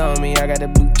harness on me, I got the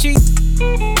blue cheek.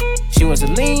 She wants a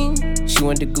lean, she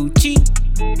want the Gucci.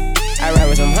 I ride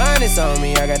with some harness on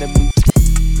me, I got the blue.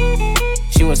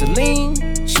 She wants a lean,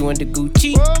 she want the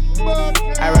Gucci.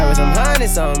 I ride with some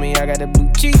harness on me, I got the blue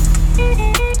cheek.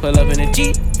 Pull up in a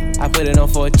Jeep, I put it on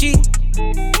for a G.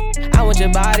 I want your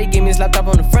body, give me a laptop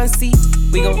on the front seat.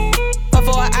 We gon' fuck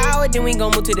for an hour, then we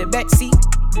gon' move to the back seat.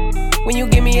 When you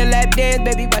give me a lap dance,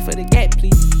 baby, wait for the gap,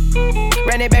 please.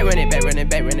 Run it back, run it back, run it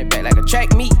back, run it back like a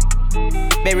track meet.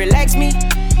 Baby, relax me,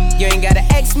 you ain't gotta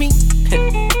ask me.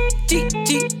 G,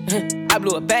 I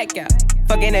blew it back out.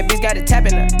 Fucking that bitch got it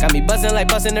tapping up. Got me buzzing like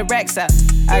busting the racks out.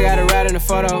 I got a ride in the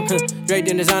photo, draped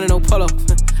in designer, no polo.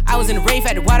 I was in the rave,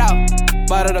 had to white out.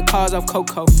 Bought her the cars off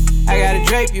Coco. I gotta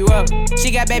drape you up.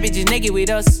 She got baby just naked with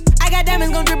us. I got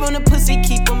diamonds gon' drip on the pussy,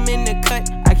 keep them in the cut.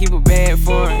 I keep a bad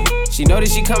for her. She know that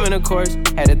she coming, of course.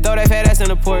 Had to throw that fat ass in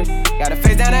the porch. Got her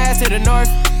face down, her ass to the north.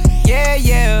 Yeah.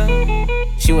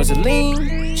 She wants a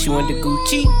lean, she want the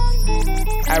Gucci.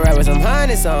 I ride with some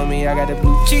harness on me, I got the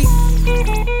blue cheek.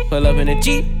 Pull up in a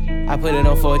Jeep, I put it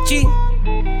on for a G.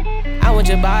 I want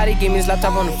your body, give me this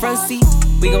laptop on the front seat.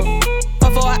 We gon'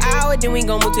 fuck for an hour, then we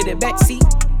gon' move to the back seat.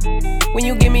 When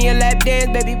you give me a lap dance,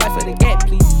 baby, wait for the gap,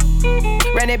 please.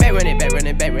 Run it back, run it back, run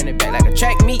it back, run it back like a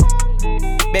track meet.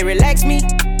 Baby, relax me,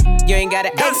 you ain't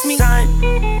gotta ask me.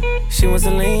 She wants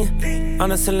a lean,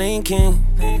 on a Celine King.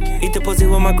 Eat the pussy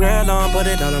with my grill on, put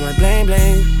it all on my bling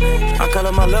bling. I call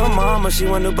her my little mama, she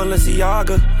want new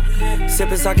Balenciaga.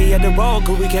 Sippin' sake at the road,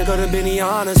 cause we can't go to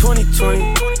Benihana.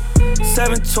 2020,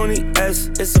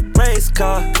 720S, it's a race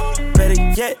car. Better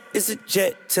yet, it's a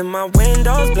jet till my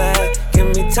windows black. Give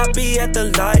me toppy at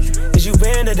the light, is you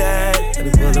into that? Let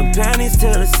me pull them panties to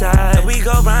the side. And we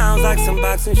go rounds like some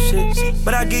boxing shit,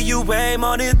 but I give you way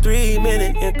more than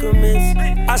 3-minute increments.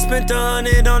 I spent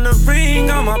 100 on the ring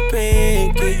on my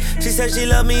pinky. She said she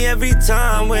love me every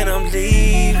time when I'm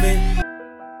leaving.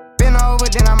 Been over,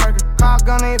 then I murder. Call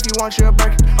gunner if you want you a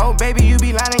Birkin. Oh, baby, you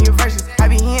be lying in your verses. I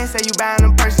be here and say you buying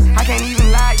them purses. I can't even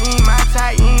lie, you ain't my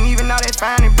type. You ain't even know that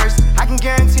fine in person. I can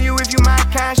guarantee you if you my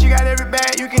kind, she got every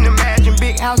bag you can imagine.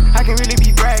 Big house, I can really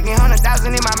be bragging. 100,000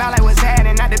 in my mouth like what's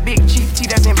happening. Not the big chief T,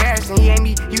 that's embarrassing. He ain't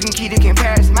me, you can keep the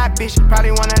comparison. My bitch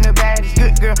probably one of the baddest.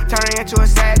 Good girl, turning into a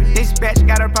savage. This bitch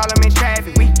got a problem in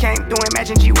traffic. We can't do it,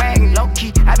 matching G-Wagon. Low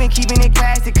key, I been keeping it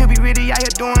classy. Could be really out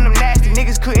here doing them nasty.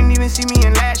 Niggas couldn't even see me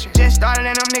in last year. Just started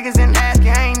and them niggas in last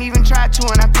year. I ain't even tried to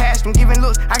and I passed them. Giving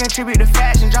looks, I contribute to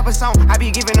fashion. Drop a song, I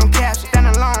be giving them captions. Stand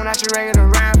alone, not your regular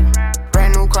rapper.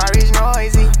 Brand new car is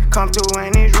noisy. Come through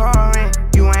and it's roaring.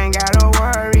 You ain't gotta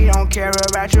worry, don't care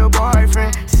about your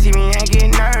boyfriend. See me and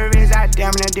get nervous, I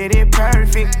damn near did it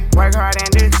perfect. Work hard and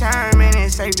determined,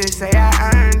 it's safe to say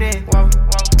I earned it. Whoa,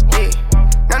 yeah.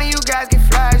 None of you guys can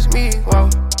flash me. Whoa.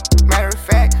 Matter of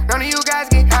fact, none of you guys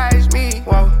can hide me.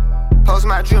 Whoa. Post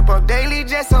my drip up daily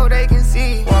just so they can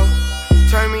see. Whoa.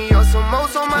 Turn me up some more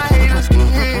so my haters can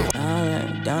hear.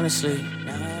 I'm down to sleep.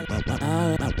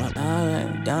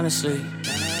 I'm down to sleep.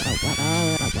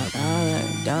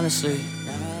 I'm down to sleep.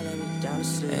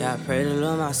 Yeah, I pray to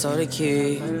Lord my soul to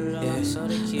keep. Yeah.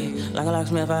 Like a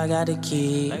locksmith, I got the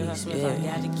keys.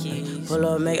 Yeah. Pull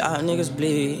up, make all niggas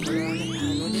bleed.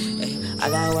 Hey, I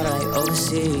got what I like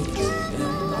overseas.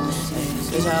 Hey,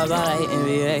 bitch, all about like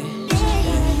NBA.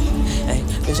 Hey,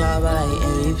 bitch, all about like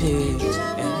MVP.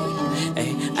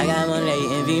 Hey, I got money,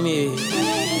 they envy me.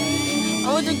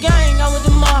 I'm with the gang, I'm with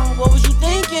the mob. What was you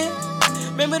thinking?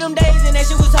 Remember them days and that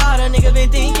shit was hard, a nigga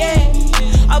been thinking.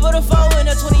 I put a 4 in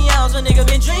a 20 ounce, a nigga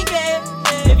been drinking.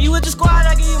 If you with the squad,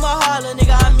 I give you my heart, a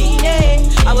nigga, I mean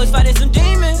it. I was fighting some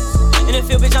demons, in the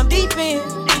field, bitch, I'm deep in.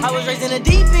 I was raised in the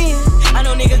deep end, I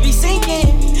know niggas be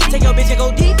sinking. Take your bitch and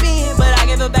go deep in, but I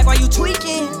give it back while you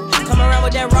tweaking. Come around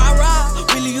with that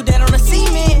rah-rah, we leave you dead on the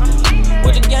cement.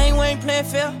 With the gang, we ain't playing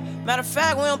fair. Matter of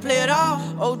fact, we don't play it all.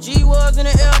 OG was in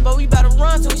the air, but we better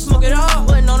run till we smoke it all.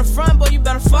 Wasn't on the front, boy, you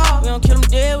better fall. We don't kill them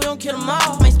dead, we don't kill them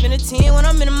all. Might spend a 10 when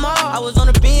I'm in the mall. I was on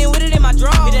the bin with it in my draw.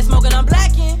 Hit that smoking, I'm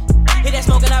blacking. Hit that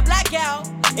smoking, I black out.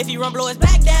 If he run, blow his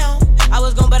back down. I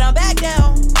was gon' but I'm back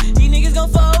down. These niggas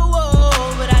gon' fold,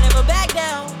 but I never back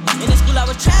down. In the school I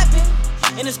was trapping.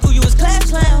 In the school you was class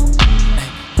clown.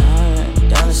 I'm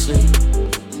down to sleep.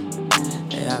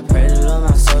 Yeah, I pray to Lord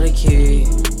my soul to keep.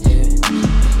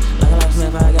 Like a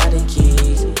locksmith, I got the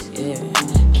keys, yeah.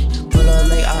 Pull up,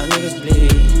 make all niggas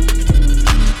bleed.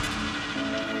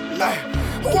 Like,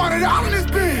 want it all in this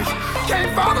bitch.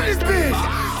 Can't follow this bitch.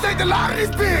 Stay the line in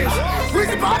this bitch. We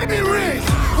about to be rich.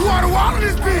 Want it all in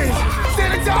this bitch.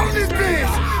 Stand it tall in this bitch.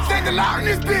 Stay the line in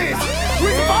this bitch. We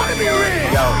about to be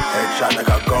rich. Yo, headshot like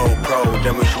a GoPro.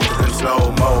 Then we shoot it in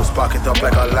slow-mo. Spark it up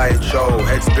like a light show.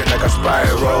 Head spin like a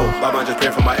spiral. Baba just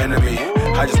praying for my enemy.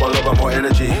 I just want love and more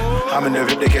energy. I'm in the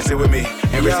VIP, they can't sit with me.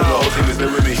 Every single whole team is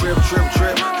lit with me.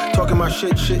 Trip. Talking my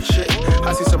shit.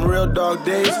 I see some real dog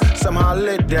days. Somehow I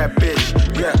lit that bitch.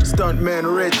 Yeah, stunt man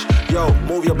rich. Yo,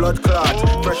 move your blood clot.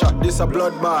 Pressure, this a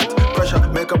blood bath. Pressure,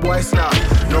 make a boy snap.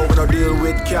 No, we no deal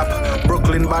with cap.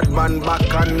 Brooklyn bad man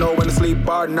back. I know when to sleep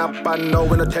or nap. I know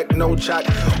when to take no chat.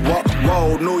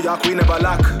 Whoa, New York, we never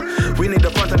lack. We need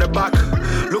the front and the back.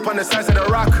 Look on the sides of the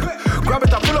rock. Grab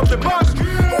it and pull up the back.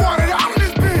 Want it all in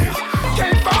this bitch.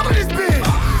 Can't follow this bitch.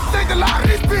 Stay the line in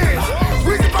this bitch.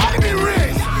 We about to be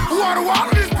rich. Want it all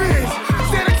in this bitch.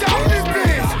 Stand it tall in this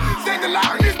bitch. Stay the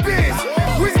line in this bitch.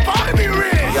 We about to be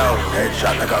rich. Yo,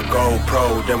 headshot like a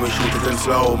GoPro. Then we shoot it in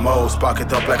slow-mo. Spark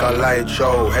it up like a light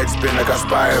show. Head spin like a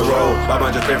spiral.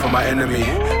 Baba just praying for my enemy.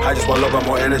 I just want love and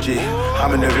more energy.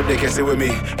 I'm in the VIP, they can't sit with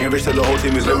me. Enrich till the whole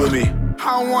team is lit with me.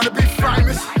 I don't wanna be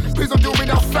famous. Please don't do me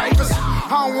no favors. I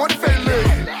don't wanna feel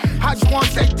lit. I just wanna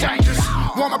stay dangerous.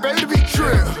 Want my baby to be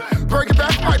drilled. Break it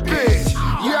back for my bitch.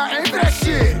 Yeah, I ain't for that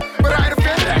shit, but I ain't a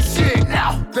fan of that shit.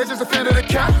 Now, they just a fan of the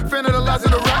cat, fan of the lies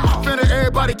of the rap. Fan of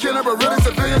everybody killing, but really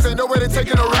civilians ain't no way they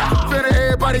taking a rap. Fan of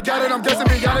everybody got it, I'm guessing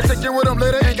be honest. Taking with them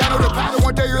later, ain't got no deposit.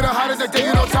 One day you're the hottest, next day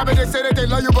you don't top it. They say that they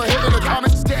love you, but hit in the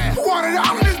comments. Yeah. Want it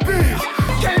all in this bitch.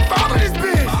 Can't follow this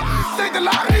bitch. Stay the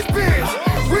line in this bitch.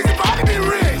 We about to be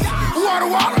rich. Want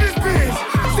it all in this bitch.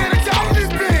 Stand it tall in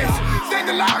this bitch. Stay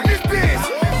the line in this bitch.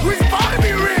 We about to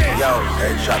be rich. Yo,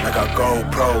 headshot like a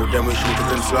GoPro. Then we shoot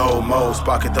it in slow-mo.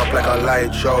 Spark it up like a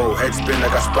light show. Head spin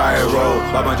like a spiral.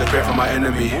 Baba just praying for my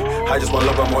enemy. I just want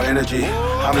love and more energy.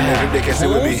 I'm in the VIP, they can't sit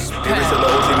with me.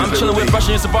 I'm chillin' with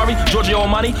Russian and Safari, Giorgio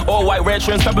Armani, all white, red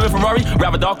trims, peppermint Ferrari.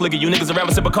 Rather dark liquor, you niggas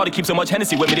around sip Bacardi. Keep so much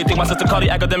Hennessy with me, they think my sister Cardi.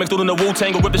 Academics doing the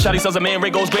Wu-Tang, go whip the shotty, sells a man, Ray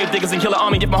goes grave diggers and kill an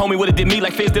army. If my homie would've did me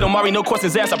like Fizz did Omari, no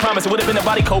questions asked, I promise it would've been a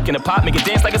body coke in a pot. Make it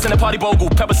dance like it's in a party bowl,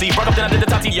 pepper seed, broke up then I did the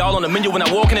tati. Y'all on the menu when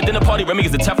I walk in the dinner party. Remy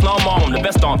is the Teflon mom, I'm the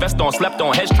vest on, slept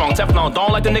on, headstrong, Teflon,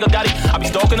 don't like the nigga Gotti. I be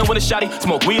stalking her with a shotty,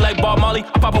 smoke weed like Bob Marley,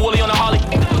 I pop a woolly on a Holly.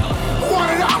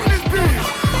 Want it all in this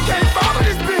bitch. Can't follow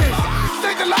this bitch.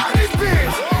 Stay the line in this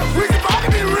bitch. We about to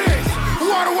be rich.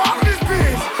 Want it all in this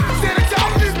bitch. Stand it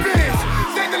tall in this bitch.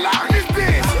 Stay the line in this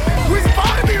bitch. We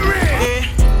about to be rich.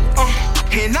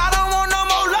 And I don't want no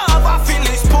more love, I feel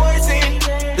it's poison.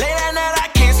 Late at night I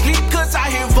can't sleep cause I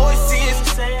hear voices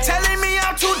telling me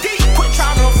I'm too deep, quit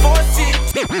trying to force it.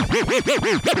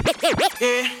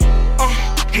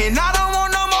 And I don't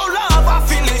want no more love, I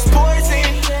feel it's poison.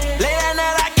 Late at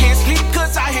night I can't sleep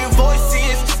cause I hear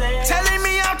voices telling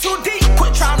me I'm too deep,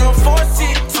 quit trying to force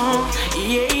it.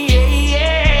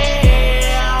 Yeah.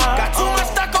 Got too much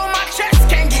stuck on my chest,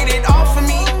 can't get it off of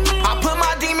me.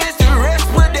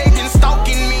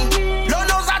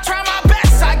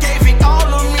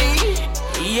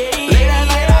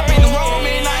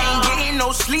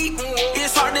 no sleep.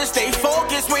 It's hard to stay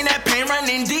focused when that pain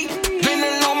running deep. Been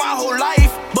alone my whole life,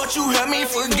 but you helped me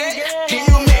forget. Then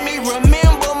you made me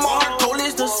remember my heart cold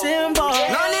is December.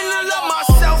 Learning to love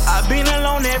myself. I've been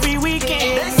alone every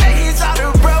weekend. They say he's out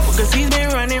of breath because he's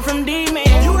been running from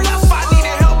demons. You left, I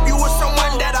needed help. You were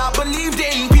someone that I believed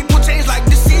in. People change like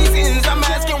the seasons. I'm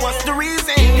asking what's the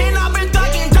reason. And I've been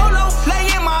thugging dolo,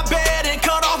 lay in my bed and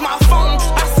cut off my phone.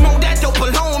 I smoke that dope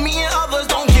alone. Me and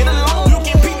others don't get along. You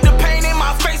can peep the pain in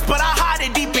my face, but I hide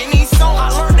it deep in these songs. I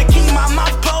learned to keep my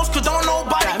mouth closed, cause don't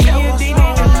nobody care what's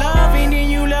wrong. And then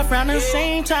you left around the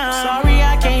same time. Sorry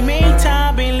I can't make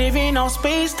time. Been living on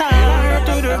space time. I heard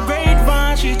through the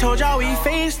grapevine she told y'all we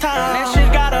FaceTime. That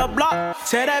shit got a block.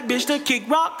 Tell that bitch to kick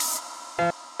rocks.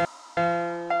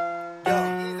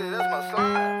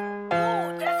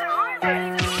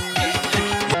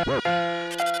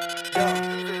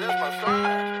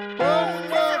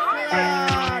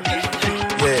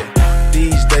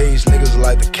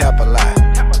 Like the cap a lot.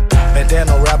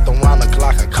 Bandana wrapped around the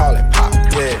Glock, I call it pop.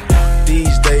 Yeah,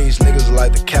 these days niggas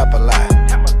like the cap a lot.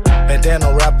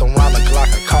 Bandana wrapped around the Glock,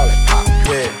 I call it pop.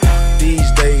 Yeah, these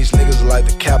days niggas like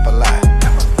the cap a lot.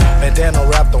 Bandana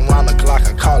wrapped around the Glock,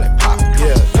 I call it pop.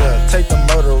 Yeah, yeah, take the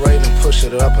murder rate and push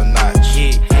it up a notch.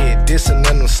 Yeah, yeah, dissing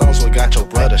in the songs we got your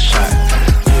brother shot.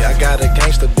 Yeah, I got a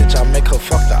gangster bitch, I make her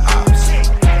fuck the ops.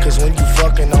 Cause when you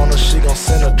fucking on her, she gon'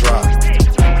 send a drop.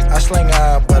 I slang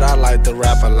out, but I like to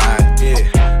rap a lot,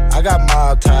 yeah. I got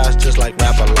mob ties just like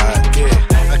rap a lot,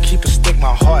 yeah. I keep a stick,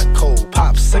 my heart cold,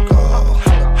 popsicle.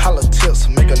 Holla tips,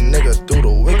 make a nigga do the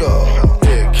wiggle.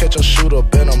 Yeah, catch a shooter,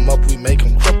 bend him up, we make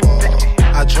him cripple.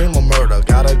 I dream of murder,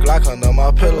 got a Glock under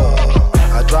my pillow.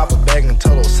 I drop a bag and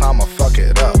tell Osama, fuck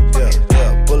it up, yeah,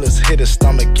 yeah. Bullets hit his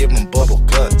stomach, give him bubble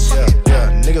guts, yeah,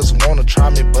 yeah. Niggas wanna try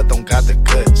me, but don't got the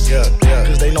guts, yeah, yeah.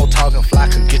 Cause they know talking fly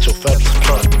can get your feathers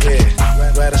plucked,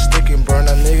 yeah. Grab a stick and burn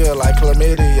a nigga like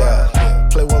chlamydia, yeah.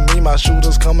 Play with me, my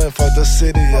shooters coming for the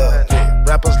city, yeah.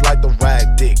 Rappers like the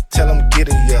rag dick, tell them get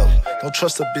it, yo. Don't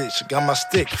trust a bitch, got my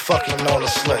stick, fucking on the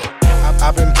slut.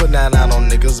 I've been putting that out on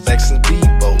niggas back since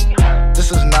Bebo.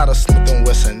 This is not a Smith &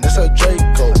 Wesson, this a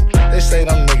Draco. They say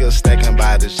them niggas stacking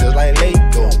bodies just like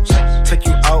Legos. Take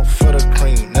you out for the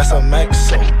cream, that's a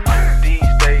Maxo. These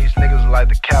days niggas like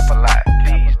to cap a lot.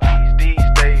 These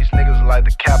days niggas like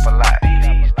to cap a lot.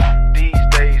 These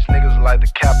days niggas like to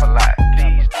cap a lot.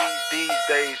 These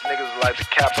days niggas like to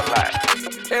cap a lot.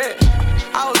 Yeah.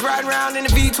 I was riding around in the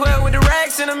V12 with the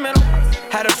racks in the middle.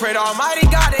 Had to pray to Almighty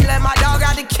God, they let my dog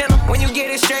out the kennel. When you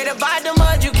get it straight up by the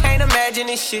mud, you can't imagine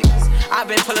this shit. I've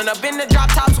been pulling up in the drop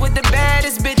tops with the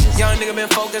baddest bitches. Young nigga been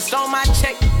focused on my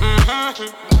check.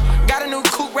 Got a new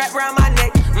coupe wrapped around my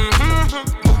neck.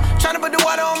 Tryna put the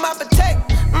water on my potato.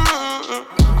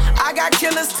 I got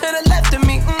killers to the left of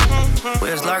me.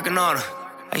 We was lurking on her,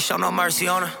 ain't show no mercy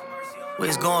on her. We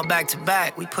was going back to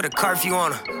back, we put a curfew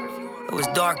on her. It was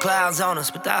dark clouds on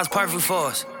us, but that was perfect for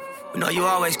us. We know you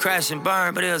always crash and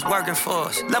burn, but it was working for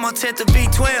us. Let my tent to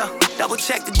V12, double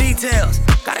check the details.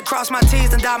 Gotta cross my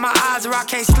T's and dot my I's or I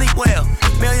can't sleep well.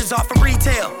 Millions off of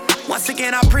retail, once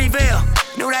again I prevail.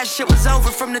 Knew that shit was over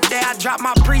from the day I dropped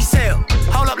my pre-sale.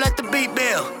 Hold up, let the beat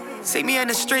build. See me in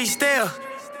the street still.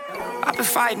 I've been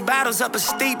fighting battles up a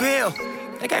steep hill.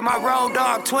 They gave my road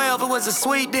dog 12, it was a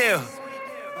sweet deal.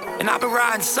 And I've been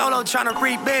riding solo trying to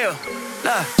rebuild.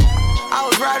 Look, I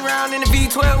was riding around in the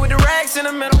V12 with the racks in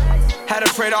the middle. Had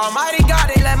to pray to Almighty God,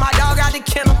 they let my dog out the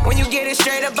kennel. When you get it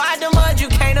straight up by the mud, you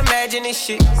can't imagine this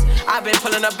shit. I've been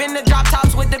pulling up in the drop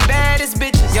tops with the baddest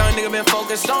bitches. Young nigga been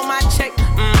focused on my check.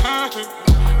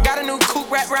 Got a new coupe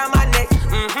wrapped around my neck.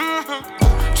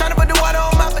 Tryna put the water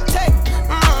on my potato.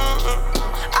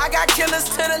 I got killers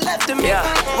to the left of me. Yeah.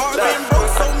 Heart been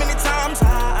broke so many times,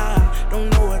 I don't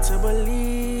know what to believe.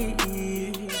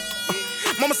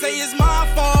 Mama say it's my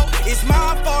fault,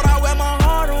 I wear my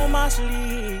heart on my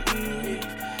sleeve.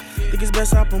 Think it's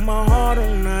best I put my heart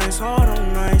on ice,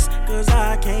 cause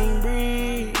I can't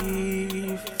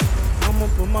breathe. I'ma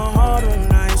put my heart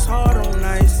on ice,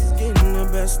 it's getting the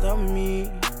best of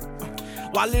me.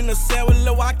 While in the cell with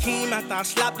Lil Joaquin, after I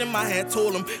slapped him, I had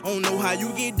told him, I don't know how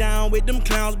you get down with them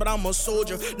clowns, but I'm a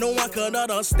soldier. No one could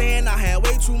understand, I had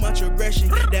way too much aggression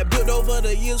that built over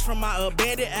the years from my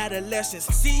abandoned adolescence.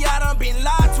 See, I done been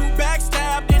lied to,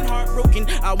 backstabbed, and heartbroken.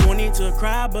 I wanted to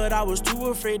cry, but I was too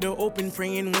afraid to open.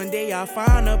 Praying one day I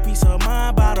find a peace of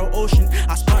mind by the ocean.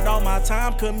 I spent all my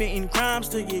time committing crimes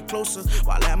to get closer.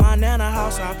 While at my nana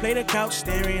house, I play the couch,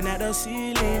 staring at the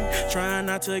ceiling, trying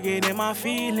not to get in my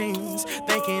feelings.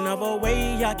 Thinking of a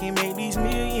way I can make these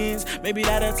millions. Maybe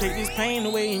that'll take this pain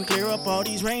away and clear up all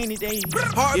these rainy days.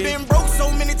 Heart been broke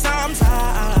so many times,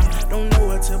 I don't know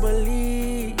what to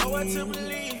believe.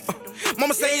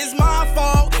 Mama say it's my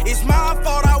fault. It's my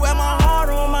fault. I wear my heart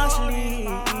on my sleeve.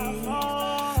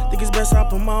 Think it's best I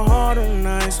put my heart on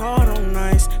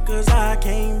ice, cause I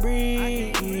can't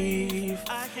breathe.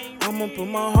 I'ma put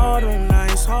my heart on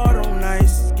ice,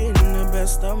 it's getting the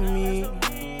best of me.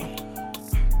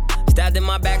 Stabbed in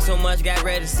my back so much, got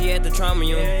ready to see at the trauma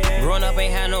unit. Growing up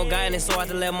ain't had no guidance, so I had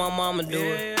to let my mama do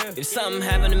it. If something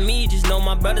happened to me, just know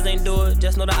my brothers ain't do it.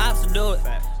 Just know the ops will do it.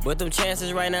 But them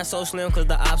chances right now so slim, cause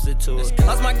the ops are to it.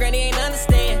 Lost my granny, ain't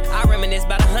understand. I reminisce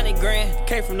about 100 grand.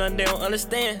 Came from nothing, they don't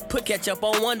understand. Put ketchup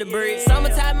on Wonder Bread.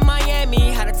 Summertime in Miami,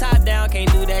 had a top down.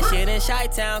 Can't do that shit in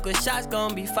Chi-Town, cause shots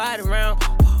gon' be fired around.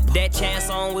 That chance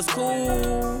song was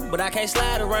cool, but I can't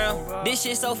slide around. This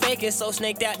shit so fake and so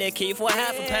snaked out that kid for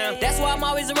 ½ a pound. That's why I'm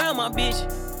always around my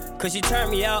bitch, cause she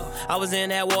turned me out. I was in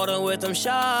that water with them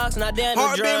sharks, not down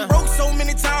to drown. Heart been broke so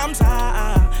many times,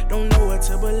 I don't know what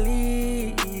to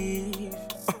believe.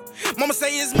 Mama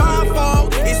say it's my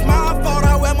fault,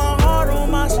 I wear my heart on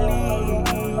my sleeve.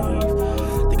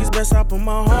 Think it's best I put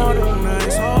my heart on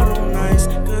ice,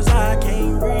 cause I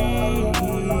can't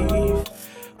breathe.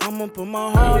 I'ma put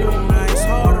my heart on ice,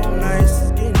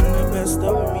 it's getting the best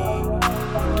of me.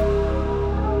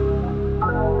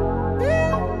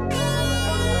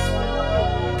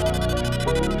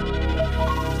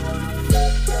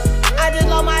 I just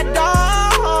love my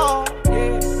dog,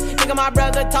 yeah. Nigga, my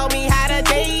brother told me how to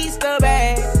taste the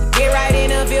bag. Get right in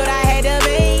the field, I had to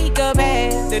make a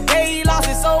pass. The day he lost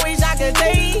it, so wish I could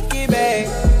take it back.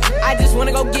 I just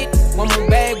wanna go get one more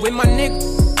bag with my nigga.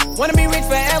 Wanna be rich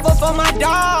forever for my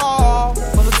dog.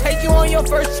 Wanna take you on your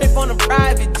first trip on a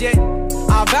private jet.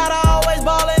 I vow to always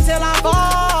ball until I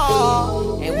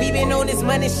fall. And we been on this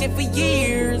money shit for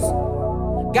years.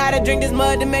 Gotta drink this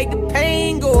mud to make the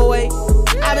pain go away.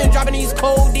 I've been dropping these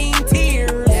codeine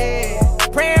tears.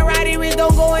 Praying right here it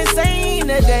don't go insane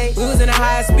today. We was in a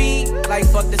high speed, like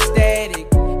fuck the static.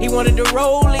 He wanted the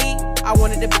rollie, I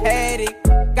wanted the paddock.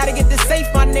 Gotta get the safe,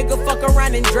 my nigga, fuck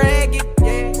around and drag it,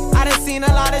 yeah. I done seen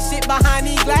a lot of shit behind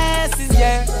these glasses,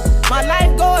 yeah. My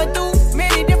life going through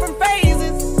many different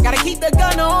phases. Gotta keep the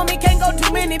gun on me, can't go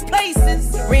too many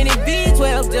places. Rented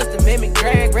V12 just to mimic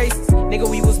drag races. Nigga,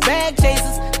 we was bag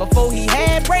chasers before he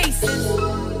had braces.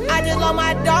 I just love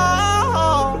my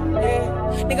dog, yeah.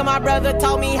 Nigga, my brother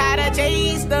taught me how to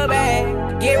chase the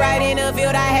bag. Get right in the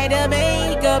field, I had to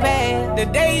make a bag. The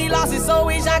day he lost it, so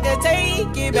wish I could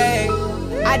take it back.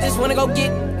 I just wanna go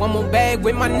get one more bag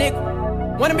with my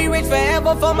nigga. Wanna be rich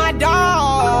forever for my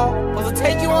dog. Supposed to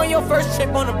take you on your first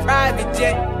trip on a private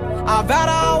jet. I vow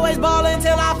to always ball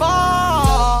until I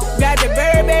fall. Got the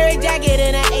Burberry jacket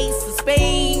and an ace of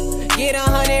spades. Get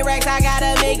 100 racks, I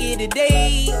gotta make it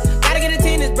today. Gotta get a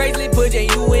tennis bracelet, put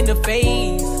you in the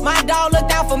face. My dog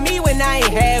looked out for me when I ain't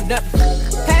have nothing.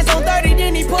 Pass on 30,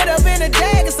 then he put up in a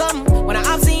jag or something. When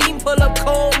I seen him pull up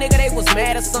cold, nigga, they was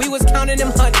mad or something. We was counting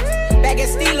them hundreds back at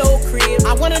Stilo crib.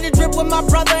 I wanted to drip with my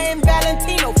brother and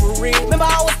Valentino for real. Remember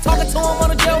I was talking to him on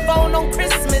the jail phone on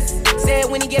Christmas. Said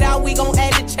when he get out, we gon'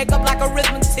 add the check up like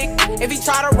arithmetic. If he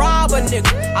try to rob a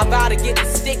nigga, I vow to get the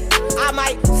stick. I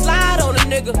might slide on a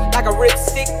nigga like a rip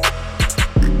stick.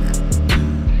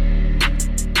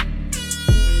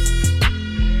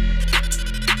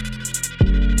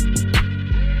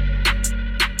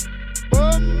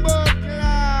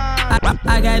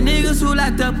 I got niggas who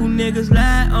locked up, who niggas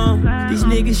lie on. These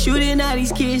niggas shooting at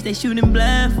these kids, they shooting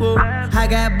blindfold. I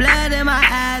got blood in my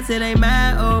eyes, it ain't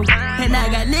my own. And I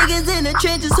got niggas in the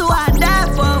trenches who I die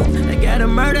for. I got a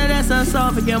murder that's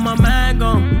unsolved, and get my mind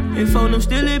gone. If for them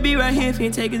still it be right here if he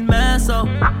ain't take his mind so.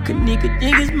 Cause nigga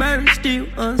think his murder still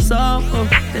unsolved.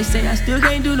 They say I still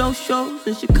can't do no shows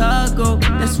in Chicago.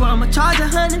 That's why I'ma charge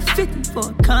 150 for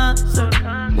a concert.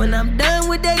 When I'm done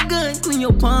with that gun, clean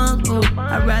your palms, oh.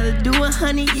 I'd rather do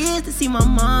 100 years to see my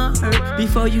mom hurt.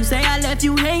 Before you say I left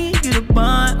you hanging, get a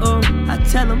bond, oh. I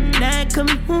tell him that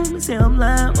coming home and say I'm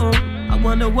lying, oh. I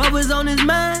wonder what was on his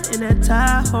mind in that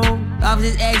Tahoe. Off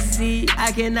this ecstasy,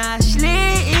 I cannot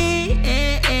sleep.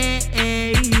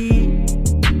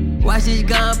 Watch this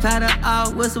gunpowder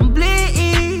out with some bleed.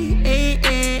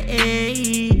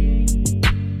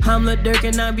 I'm Lil Durk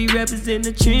and I be representing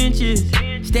the trenches.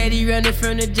 Steady running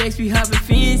from the jakes, we hopping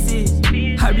fences.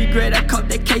 I regret I caught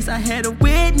that case, I had a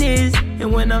witness.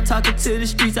 And when I'm talking to the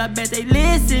streets, I bet they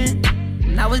listen.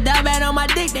 When I was down bad on my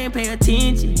dick, they ain't pay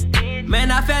attention.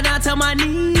 Man, I fell down to my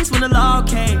knees when the law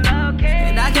came.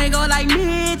 And I can't go like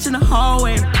Mitch in the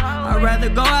hallway. I'd rather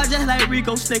go out just like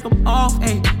Rico, stick them off,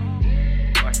 ayy.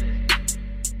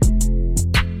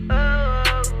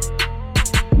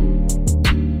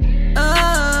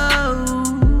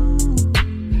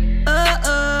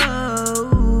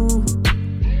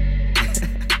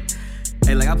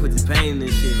 Hey, like I put the pain in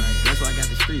this shit, like that's why I got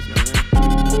the streets, man.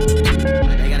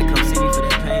 Like they gotta come see me for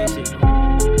that pain shit.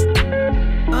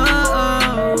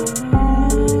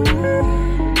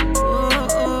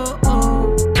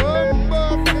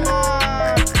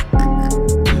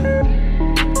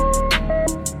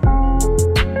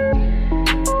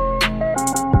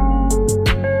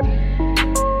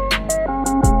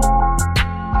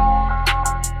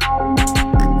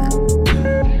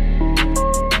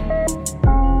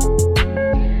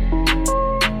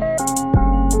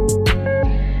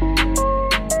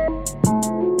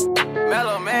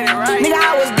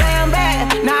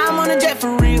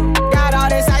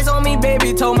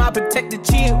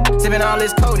 Sippin' all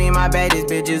this codeine, my baddest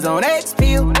bitches on X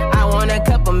pill. I want a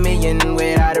couple million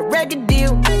without a record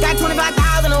deal. Got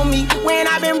 25,000 on me when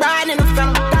I been riding in the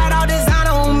phantom. Got all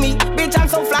designer on me, bitch I'm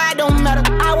so fly, don't matter.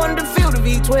 I wanted to feel the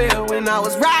V12 when I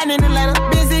was riding in Atlanta.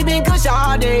 Busy been cush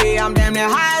all day, I'm damn near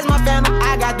high as my phantom.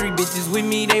 I got 3 bitches with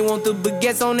me, they want the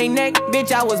baguettes on their neck.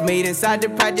 Bitch, I was made inside the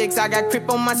projects, I got crip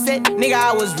on my set. Nigga,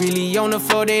 I was really on the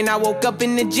floor, then I woke up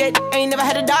in the jet. Ain't never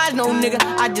had to dodge no nigga,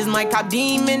 I just might cop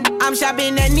demon. I'm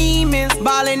shopping at Neiman's,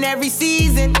 ballin' every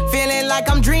season. Feeling like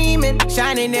I'm dreaming,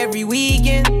 shining every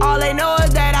weekend. All they know is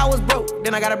that I was broke,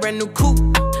 then I got a brand new coupe.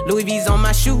 Louis V's on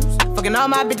my shoes, fucking all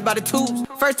my bitches by the tubes.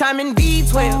 First time in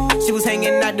V12, she was hanging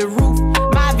at the roof.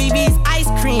 My VV's ice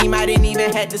cream, I didn't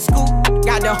even have to scoop.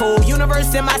 Got the whole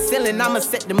universe in my ceiling, I'ma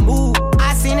set the mood.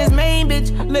 I seen this main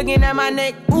bitch looking at my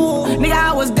neck, ooh. Nigga,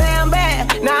 I was damn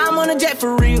bad, now I'm on a jet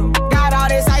for real. Got all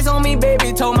this ice on me,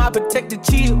 baby, told my protector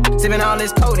chill. Sippin' all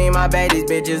this codeine, my baddest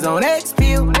bitches on X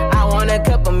pill. I want a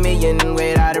couple million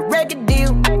without a record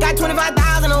deal. Got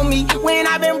 25,000 on me when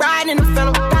I been riding in the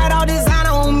phantom. Got all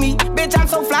designer on me, bitch, I'm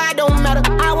so fly, don't matter.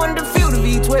 I wanted to feel the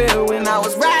V12 when I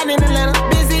was riding in Atlanta.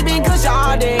 Busy been cush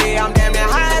all day, I'm damn near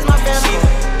high as my family.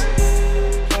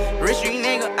 Rich street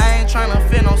nigga, I ain't tryna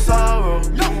feel no sorrow.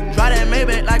 Try that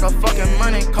Maybach like a fucking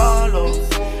Monte Carlo.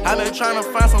 I been tryna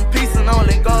find some peace and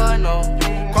only God knows.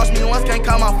 Cross me once, can't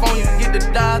call my phone, you get the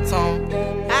dial tone.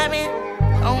 I been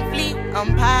on fleek,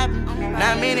 I'm poppin'.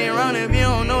 Not many run if you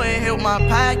don't know it, help my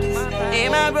pockets. Hey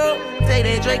my bro, take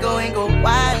that Draco and go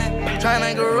wildin'.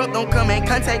 Tryna grow up, don't come in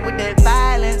contact with that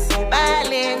violence.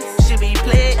 Violence, she be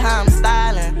played how I'm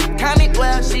stylin'. Comic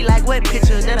well, she like wet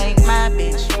pictures, that ain't my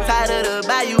bitch. Tired of the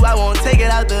bayou, I won't take it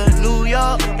out to New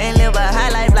York and live a high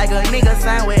life like a nigga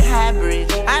signed with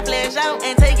hybrid. I flash out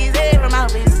and take his head from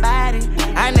out his body.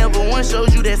 I never once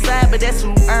showed you that side, but that's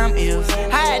who I'm is.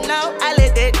 I know I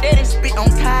let that daddy spit on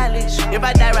college. If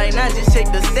I die right now, just check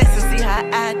the stats and see how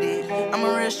I did. I'm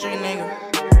a real street nigga,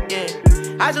 yeah.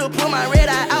 I just put my red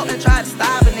eye out and try to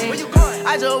stop a nigga. Where you going?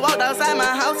 I just walked outside my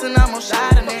house and I'm on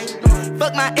shot a nigga.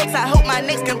 Fuck my ex, I hope my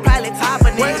next can probably top a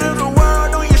nigga. Weight of the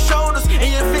world on your shoulders and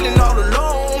you're feeling all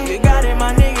alone. You got it,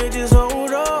 my nigga, just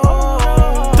hold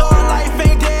on. Though life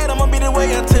ain't dead, I'ma be the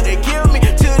way until they kill me.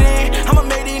 Till then, I'ma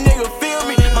make these niggas feel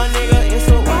me. My nigga, it's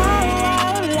a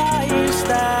wild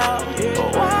lifestyle.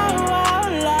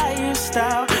 Wild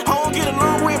lifestyle. I don't get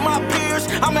along with my peers,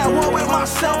 I'm at war with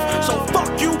myself. So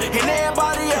fuck you and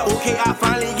everybody else. Okay, I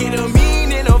finally get a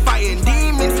meaning of fighting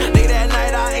demons. Late at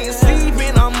night, I ain't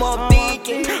sleeping, I'm up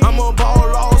thinking. I'm a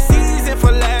ball all season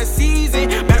for last season.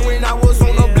 Back when I was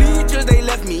on the bleachers, they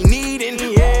left me needing.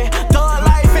 Yeah, thug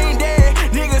life ain't dead,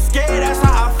 niggas scared, that's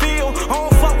how I feel. I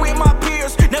don't fuck with my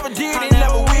peers, never did and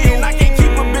never will. And I can't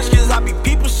keep a bitch cause I be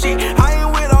people shit. I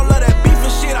ain't with all of that beef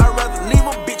and shit, I'd rather leave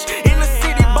a bitch in the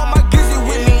city, but my glizzy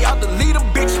with me, I'll delete a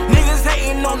bitch. Niggas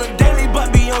hating on the daily,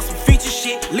 but be on some feature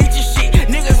shit, leecher shit.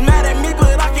 Niggas mad at me,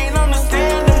 but I can't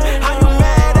understand them. How you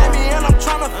mad at me and I'm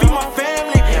tryna feed my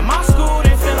family? In my school,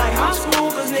 they feel like high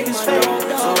school cause niggas fake.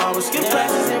 So I would skip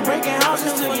classes and breaking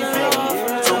houses till you pay.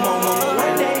 So my mama,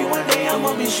 one day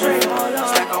I'ma be straight.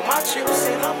 Stack on my chips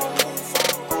and I'ma move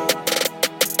forward.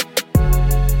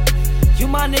 You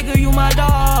my nigga, you my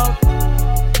dog.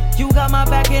 You got my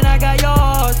back and I got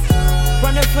yours.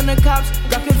 Running from the cops,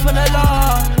 ducking from the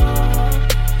law.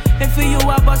 And for you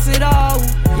I bust it all,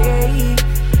 yeah.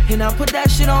 And I put that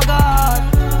shit on God.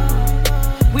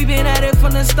 We been at it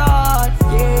from the start,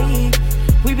 yeah.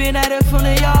 We been at it from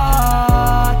the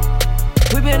yard.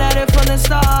 We been at it from the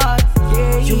start,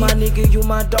 yeah. You my nigga, you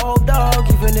my dog.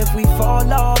 Even if we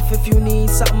fall off, if you need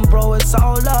something, bro, it's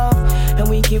all love. And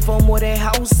we keep on more than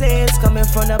houses, coming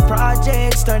from the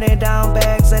projects, turning down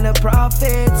bags and the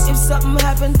profits. If something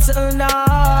happened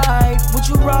tonight, would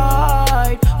you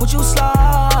ride? Would you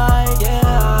slide?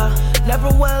 Yeah, never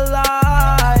will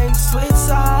lie. Switch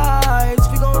sides,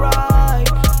 we gon' ride.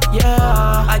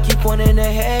 Yeah, I keep one in the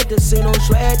head, this ain't no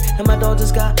shred. And my dog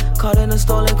just got caught in a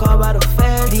stolen car by the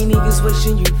feds. These niggas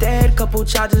wishing you dead. Couple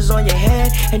charges on your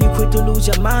head, and you quick to lose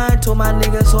your mind. Told my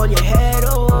niggas hold your head,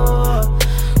 oh.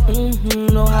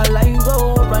 Know how life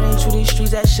go. Running through these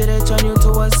streets, that shit'll turn you to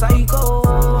a psycho.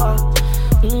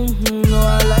 Know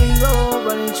how life go.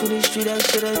 Running through these streets, that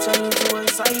shit'll turn you to a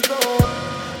psycho.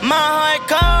 My heart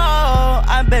cold,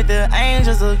 I bet the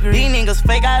angels agree. These niggas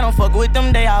fake, I don't fuck with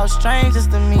them, they all strangers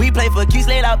to me. We play for keys,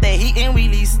 laid out that heat and we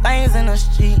leave stains in the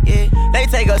street, yeah. They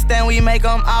take a stand, we make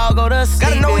them all go to sleep.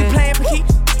 Gotta know we playing for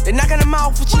keeps, they knocking them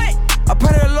out for cheap. I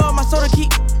pray to the Lord, my soul to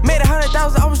keep. Made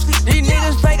 100,000 hours sleep. These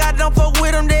niggas fake, I don't fuck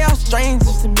with them, they all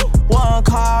strangers to me. One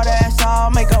call, that's all,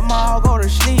 make them all go to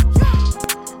sleep.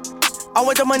 I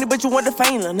want the money, but you want the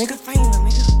fame, little nigga.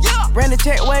 Yeah. Ran the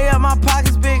check way up, my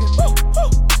pockets bigger.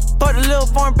 Thought the little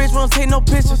foreign bitch won't take no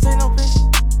pictures.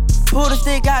 Pull the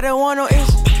stick out, don't want no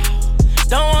issues.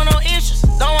 Don't want no issues,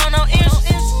 don't want no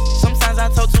issues. Sometimes I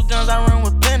told 2 guns, I run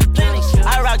with plenty.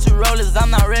 I rock 2 rollers,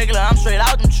 I'm not regular, I'm straight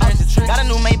out them trenches. Got a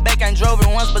new Maybach, ain't drove it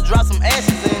once, but dropped some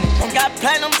ashes in it. Got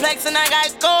platinum plaques and I got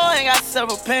gold, and got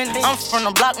several pendants. I'm from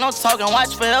the block, no talking,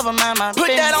 watch forever, mind my business.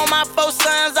 Put that on my 4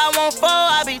 sons, I want 4,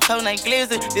 I be told they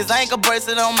glizzy. This ankle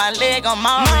bracelet on my leg, I'm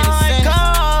already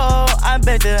cold. I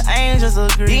bet the angels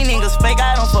agree. These niggas fake,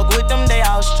 I don't fuck with them, they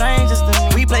all strangers to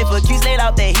me. We play for keys, laid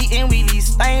out that heat, and we leave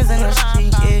stains in the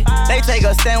street, yeah. They take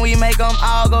a stand, we make them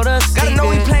all go to sleep. Gotta know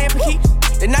we playing for keeps,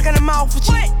 they knocking them out for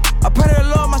cheap. I pray to the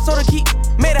Lord, my soul to keep.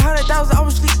 Made 100,000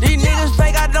 hours sleep. These niggas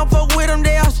fake, I don't fuck with them,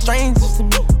 they all strangers to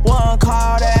me. One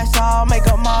call, that's all, make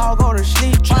them all go to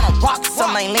sleep. Tryna rock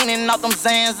some, ain't leaning off them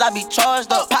Zans, I be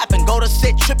charged up. Poppin', go to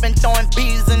sit, trippin', throwing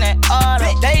bees in that auto.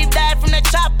 Dave died from the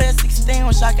chop at 16,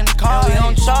 wish I can call. We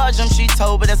don't charge them, she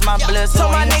told, but that's my blessing.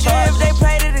 So my nigga, if they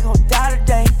played it, they gon' die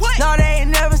today. No, they ain't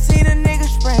never seen a nigga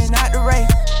spraying out the race.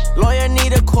 Lawyer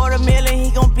need $250,000, he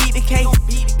gon' beat the case.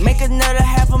 Make another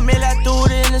 $500,000, I threw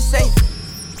it in the safe.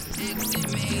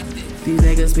 These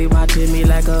niggas be watching me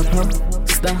like a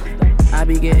poster. I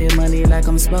be getting money like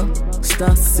I'm supposed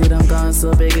to. See them guns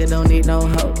so big it don't need no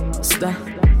holster.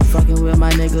 Fucking with my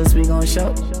niggas, we gon'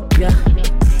 show, yeah.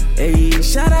 Hey,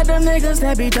 shout out them niggas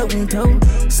that be toting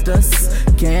toasters.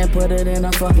 Can't put it in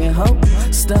a fucking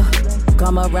holster.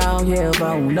 Come around here,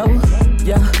 but no,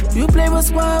 yeah. You play with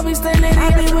squad, we stay lit.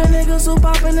 I be with niggas who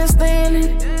poppin' and stayin'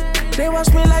 lit. They watch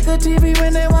me like a TV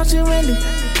when they watchin' Wendy.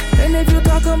 And if you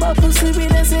talk about pussy, we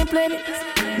done seen plenty.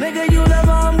 Nigga, you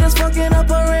never, I'm just fucking up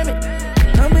a remedy.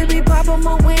 And we be poppin',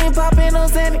 but we ain't poppin' no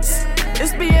Xanax.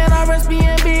 It's BNRS,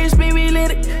 BNB, we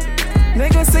lit it.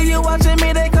 Niggas see you watching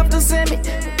me, they come to send me.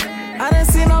 I done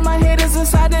seen all my haters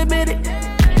inside the bitty.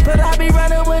 But I be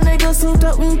running with niggas who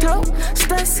totin'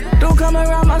 toasters. Don't come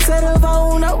around my set of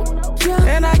oh no. Yeah.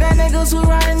 And I got niggas who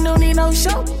riding, don't need no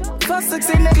show. Fuck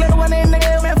 16 niggas when they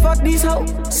nigga, man, fuck these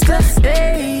hoes.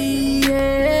 Hey,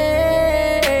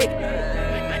 hey.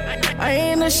 I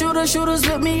ain't a shooter, shooters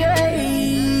with me,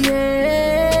 hey,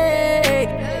 hey.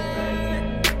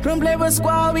 Don't play with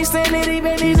squad, we stay lit,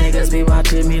 even these niggas be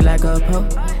watching me like a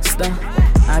poster.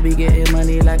 I be getting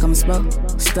money like I'm supposed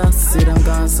to. See them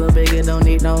guns so big it don't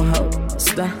need no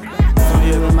holster.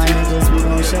 Fuckin' with my niggas, we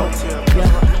gon' show, yeah.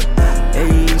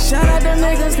 Hey, shout out them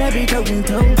niggas that be toting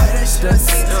toasters.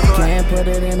 Can't put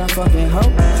it in a fucking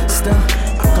holster.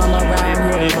 Come around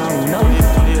here, I don't know,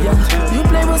 yeah. You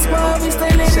play with squad, we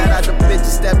stay lit. Shout out the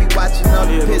bitches that be watching all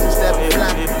the pigeons that be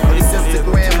flying. These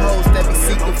Instagram hoes that be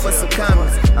seeking for some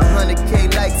comments.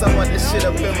 100K likes, I want this shit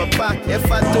up in my pocket.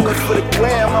 If I do it for the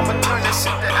gram, I'ma turn this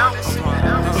shit to ounce.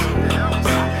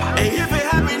 Hey, if it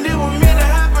happened, it was meant to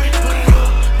happen.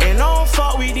 And don't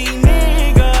fuck with these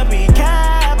niggas, be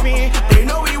capping. They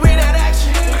know we with that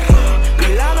action.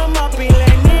 We line them up and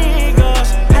let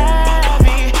niggas have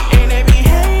it. And they be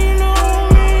hating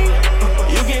on me.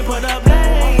 You can put a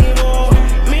blame on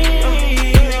me.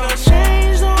 Niggas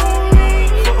changed on me.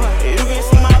 You can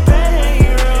see my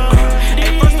payroll.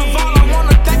 Hey, first of all, I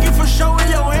wanna thank you for showing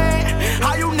your hand.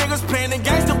 How you niggas playing the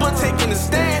gangster but taking a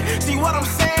stand. See what I'm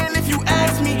saying? If you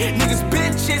ask me, niggas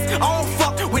bitches, I don't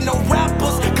fuck with no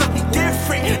rappers, cause we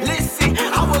different. Listen,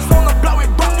 I was on the block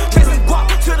with Buck, chasing guap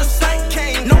till the sun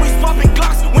came. Know he's popping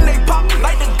Glocks when they pop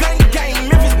like the gun game.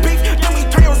 Memphis beef, then we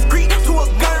turn your street to a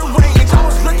gun range. I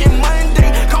was looking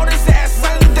Monday, called his ass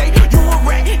Sunday. You a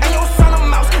rat and your son a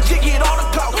mouse, you get all the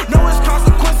clout. Know it's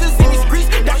consequences in these streets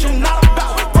that you not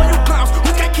about. For you clowns who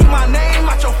can't keep my name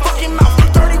out your fucking mouth.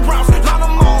 30 rounds, line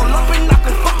them all up and knock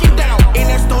them fucking down. In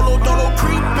that stolo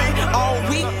creeping all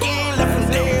weekend, left him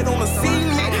dead on the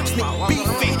cement. Sneak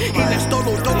beefing, in that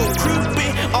stolo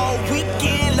creeping all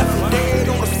weekend, left him dead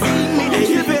on the cement. Hey,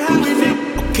 if it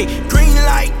happened, okay, green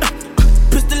light,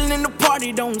 pistol in the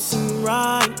party, don't see me. seem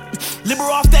right. Liberal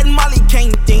off that Molly,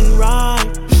 can't think right.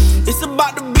 It's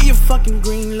about to be a fucking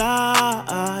green light.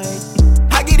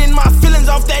 I get in my feelings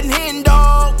off that hand,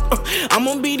 dog.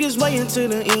 I'ma be this way until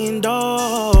the end,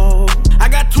 dog. I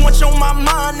got too much on my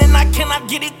mind and I cannot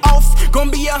get it off.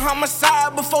 Gonna be a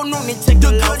homicide before noon and take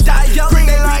the good die young. Green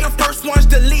be the first ones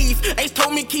to leave. Ace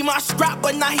told me keep my scrap,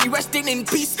 but now he resting in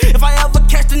peace. If I ever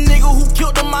catch the nigga who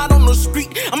killed him out on the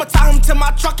street, I'ma tie him to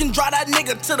my truck and drive that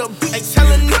nigga to the beach. Hey, tell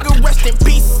a nigga rest in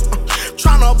peace.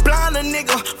 Tryna blind a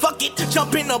nigga, fuck it,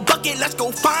 jump in the bucket, let's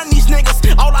go find these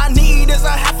niggas. All I need is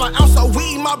a half an ounce of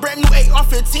weed, my brand new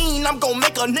AR-15, I'm gon'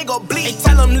 make a nigga bleed. Hey,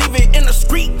 tell him leave it in the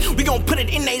street, we gon' put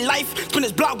it in they life. Spin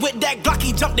his block with that Glock,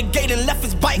 he jumped the gate and left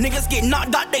his bike. Niggas get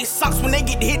knocked out they socks when they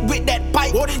get hit with that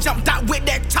pipe. Or they jumped out with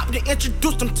that top to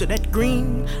introduce them to that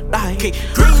green light. Okay,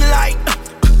 green light,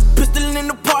 pistol in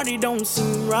the party don't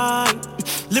seem right.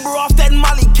 Liberal off that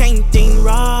Molly, can't think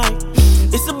right.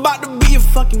 It's about to be a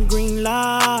fucking green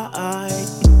light.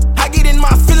 I get in my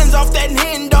feelings off that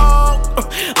hand, dog.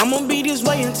 I'ma be this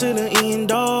way until the end,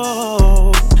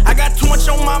 dog. I got too much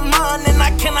on my mind and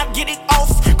I cannot get it off.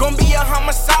 Gonna be a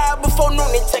homicide before noon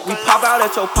and take. We pop out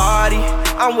at your party,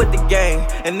 I'm with the gang,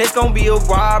 and it's gonna be a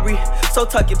robbery. So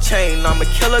tuck your chain, I'm a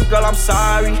killer girl, I'm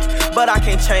sorry, but I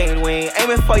can't change. We ain't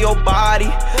aiming for your body,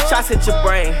 shots hit your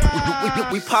brain.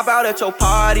 We pop out at your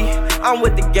party, I'm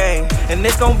with the gang, and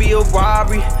it's gonna be a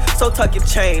robbery. So tuck your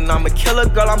chain, I'm a killer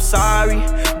girl, I'm sorry,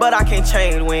 but I can't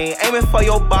change. We ain't aiming for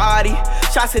your body,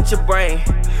 shots hit your brain.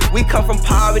 We come from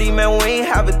poverty, man, we ain't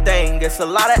have a thing. It's a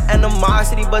lot of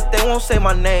animosity, but they won't say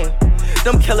my name.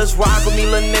 Them killers rock with me,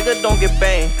 little nigga, don't get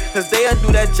banged. Cause they'll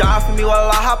do that job for me while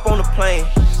I hop on the plane.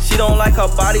 She don't like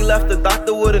her body, left the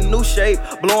doctor with a new shape.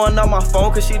 Blowing up my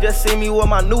phone cause she just see me with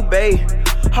my new babe.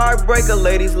 Heartbreaker,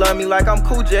 ladies love me like I'm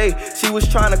Cool J. She was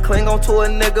trying to cling on to a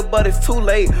nigga, but it's too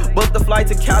late. Booked the flight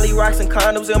to Cali, rocks and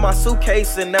condoms in my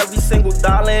suitcase. And every single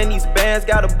dollar in these bands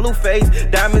got a blue face.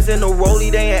 Diamonds in the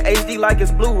rollie, they in HD like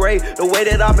it's Blu-ray. The way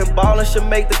that I've been ballin' should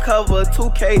make the cover of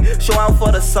 2K. Show out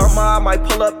for the summer, I might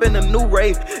pull up in a new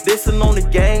rave. Dissin' on the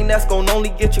gang, that's gon' only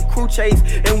get your crew chase.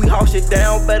 And we haul shit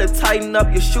down, better tighten up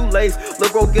your shoelace.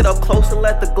 Look, bro, get up close and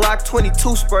let the Glock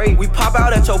 22 spray. We pop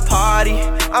out at your party,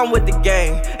 I'm with the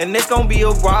gang, and it's gon' be a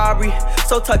robbery.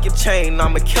 So tuck your chain,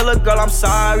 I'm a killer girl, I'm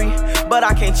sorry, but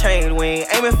I can't change. We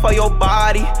ain't aiming for your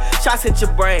body, shots hit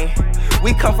your brain.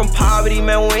 We come from poverty,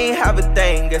 man, we ain't have a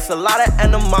thing. It's a lot of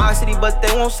animosity, but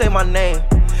they won't say my name.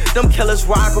 Them killers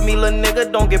rock with me, little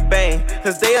nigga, don't get banged.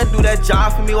 Cause they'll do that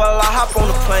job for me while I hop on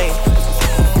the plane.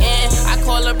 Yeah, I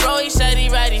call a bro, he said he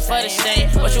ready for the stain.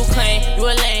 What you claim? You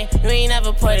a lame, you ain't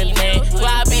never put a name. So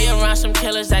I be around some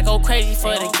killers that go crazy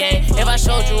for the game. If I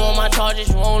showed you all my charges,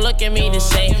 you won't look at me the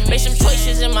same. Made some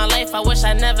choices in my life I wish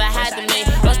I never had to make.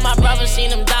 Lost my brother,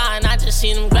 seen him die, and I just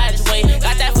seen him graduate.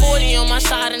 Got that 40 on my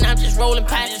side, and I'm just rolling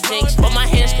past his jakes. But my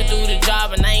hands could do the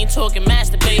job, and I ain't talking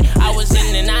masturbate. I was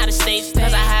in and out of states,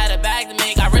 cause I had a bag to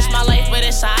make. I risked my life, but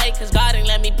it's alright, cause God ain't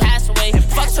let me pass away.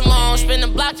 Fuck tomorrow, spin the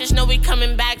block, just know we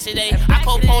coming back today. I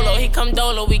call Polo, he come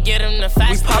Dolo, we get him the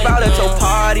fast. We pop out at your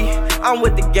party, I'm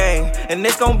with the gang, and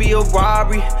it's gon' be a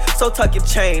robbery. So tuck your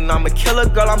chain, I'm a killer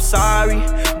girl, I'm sorry,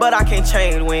 but I can't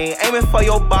change. We ain't aiming for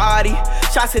your body,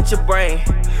 shots hit your brain.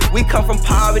 We come from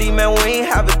poverty, man, we ain't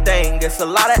have a thing. It's a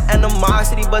lot of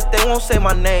animosity, but they won't say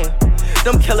my name.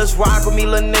 Them killers rock with me,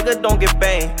 little nigga, don't get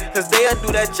banged. Cause they'll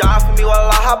do that job for me while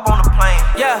I hop on the plane.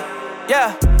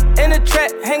 Yeah, in the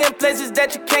trap, hanging places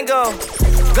that you can't go.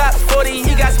 Glock 40,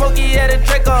 he got smoky at a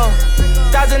Draco.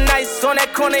 1,000 nights on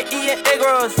that corner eating egg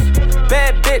rolls.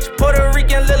 Bad bitch, Puerto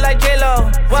Rican, look like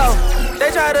J-Lo. Whoa,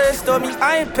 they try to extort me,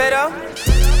 I ain't pedo.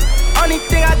 Only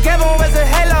thing I gave him was a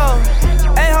halo.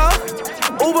 Hey ho,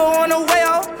 Uber on the way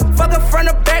ho. Fuck her front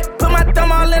or back, put my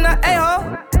thumb all in the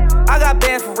A-ho. I got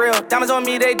bands for real, diamonds on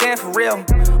me, they dance for real.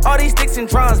 All these sticks and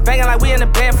drums, banging like we in the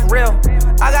band for real.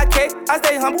 I got cake, I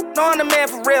stay humble, know I'm the man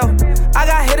for real. I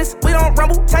got hitters, we don't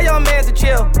rumble, tell your mans to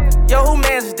chill. Yo, who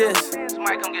mans is this?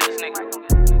 Somebody come get this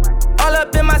nigga. All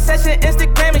up in my session,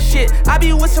 Instagram and shit. I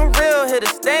be with some real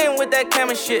hitters, staying with that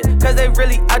camera shit. Cause they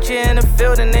really out here in the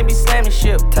field and they be slamming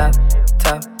shit. Top,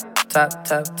 top, top,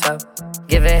 top, top.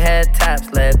 Giving head taps,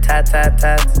 lip tap, tap,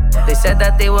 taps. They said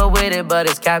that they were with it, but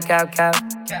it's cap, cap, cap.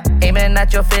 Aiming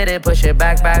at your fitted, push it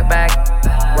back, back, back.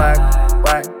 Whack,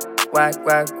 whack, whack,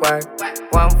 whack, whack.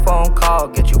 One phone call,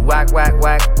 get you whack, whack,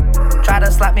 whack. Try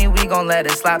to slap me, we gon' let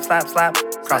it slap, slap, slap.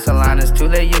 Cross the line, it's too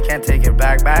late, you can't take it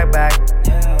back, back, back.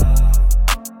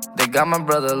 They got my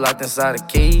brother locked inside a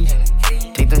cage.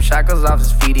 Take them shackles off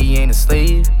his feet, he ain't a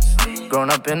slave. Grown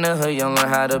up in the hood, you don't learn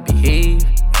how to behave.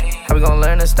 How we gon'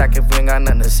 learn to stack if we ain't got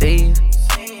nothing to save?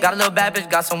 Got a little bad bitch,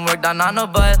 got some work done on her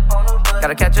butt.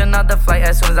 Gotta catch another flight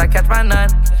as soon as I catch my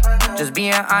nut. Just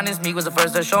being honest, Meek was the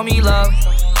first to show me love.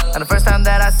 And the first time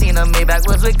that I seen a Maybach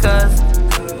was with cuz.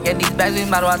 Yeah, these bags we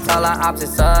model, I tell our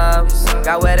opposites up.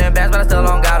 Got wedding bands, but I still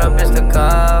don't got a bitch to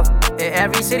cuff. In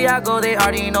every city I go, they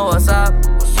already know what's up.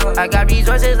 I got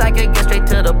resources, I could get straight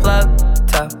to the plug.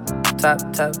 Tap, tap,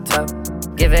 tap,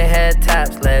 tap. Giving head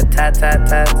taps, lip tat, tat,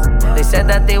 tats. They said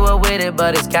that they were with it,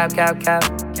 but it's cap, cap, cap.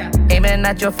 Aiming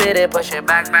at your fitted, push it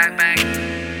back, back, back.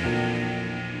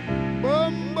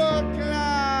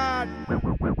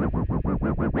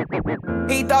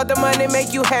 He thought the money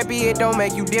make you happy, it don't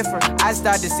make you different. I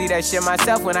start to see that shit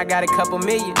myself when I got a couple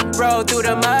million. Roll through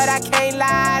the mud, I can't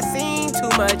lie, I seen too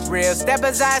much. Real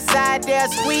steppers outside there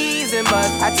squeezing mud.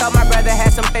 I told my brother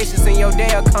had some patience and your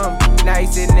day'll come. Now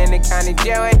he's sitting in the county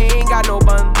jail and he ain't got no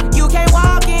bun. You can't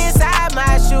walk inside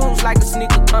my shoes like a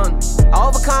sneaker come. I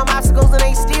overcome obstacles and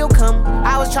they still come.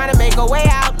 I was trying to make a way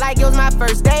out like it was my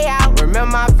first day out.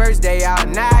 Remember my first day out,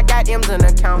 now I got M's in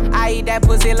account. I eat that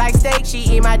pussy like steak, she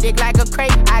eat my dick like a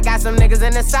crate. I got some niggas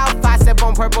in the south, I sip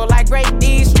on purple like grape.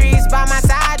 These streets by my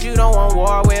side, you don't want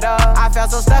war with us. I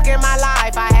felt so stuck in my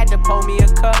life, I had to pour me a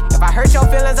cup. If I hurt your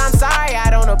feelings, I'm sorry, I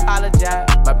don't apologize.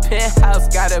 My penthouse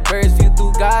got a bird's view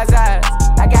through God's eyes.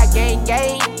 I got gang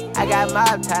gang, I got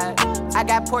mob ties. I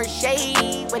got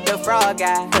Porsche with the frog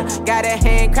guy. Got a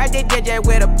handcrafted DJ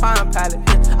with a palm pilot.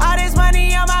 All this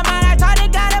money on my mind, I thought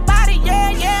it got a body,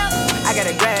 yeah, yeah. I got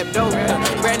a grab dope,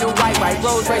 brand new white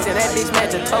Rolls Royce and that bitch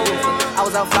match the toes. I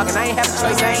was out flocking, I ain't have a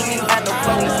choice, I ain't even had no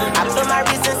clothes. I put my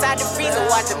wrist inside the freezer,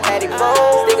 watch the patty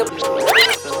roll.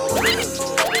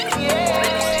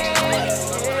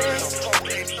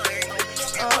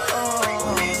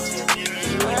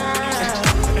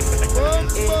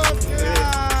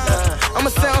 I'ma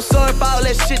say I'm sorry for all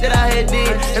that shit that I had did.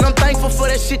 And I'm thankful for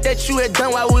that shit that you had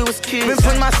done while we was kids. Been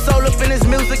putting my soul up in this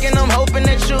music and I'm hoping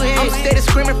that you hear. I'm steady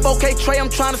screaming 4K Trey, I'm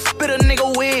trying to spit a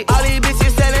nigga wig. All these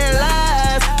bitches telling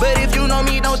lies, but if you know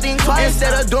me, don't think twice.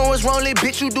 Instead of doing what's wrong,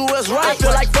 bitch, you do what's right. I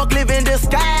feel like fuck live in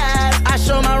disguise. I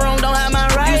show my wrong, don't have my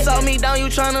right. You saw me down, you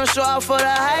tryna show out for the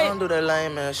hype. Don't do that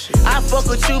lame ass shit. I fuck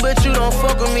with you, but you don't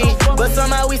fuck with me. But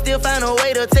somehow we still find a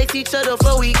way to text each other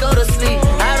before we go to sleep.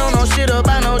 I don't know shit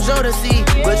about no Jodeci,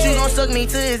 but you gon' suck me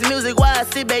to his music while I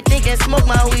sit back think and smoke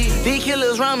my weed. These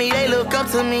killers round me, they look up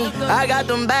to me. I got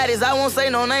them baddies, I won't say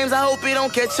no names, I hope it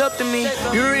don't catch up to me.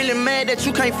 You really mad that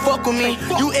you can't fuck with me.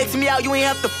 You X me out, you ain't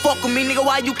have to fuck with me. Nigga,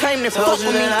 why you came to fuck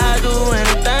with me? I do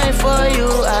anything for you,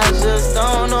 I just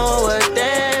don't know what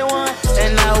they want.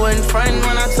 And I wasn't frightened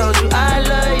when I told you I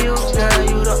love you. Girl,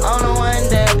 you the only one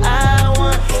that I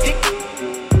want.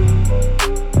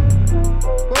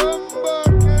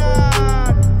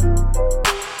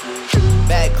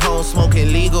 Back home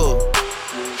smoking legal.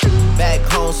 Back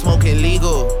home smoking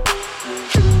legal.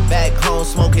 Back home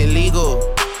smoking legal.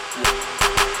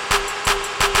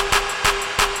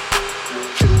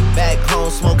 Back home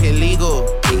smoking legal.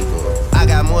 I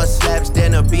got more slaps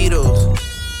than the Beatles.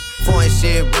 Foreign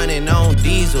shit running on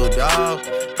diesel, dawg.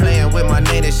 Playing with my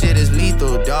name, that shit is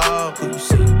lethal, dawg. Who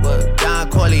see what? Don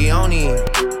Corleone.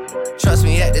 Trust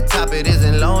me, at the top it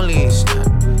isn't lonely.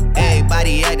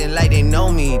 Everybody acting like they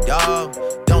know me, dawg.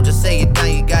 Don't just say it down,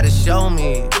 you gotta show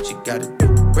me what you gotta do.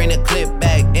 Bring the clip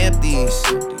back empty.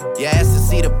 You asked to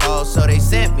see the ball, so they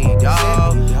sent me,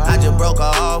 dawg. I just broke her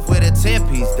off with a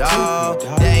 10-piece, dawg.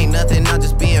 There ain't nothing, I'm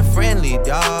just being friendly,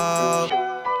 dawg.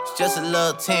 It's just a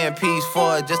little 10-piece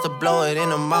for it, just to blow it in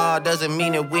the mall. Doesn't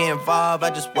mean that we involved.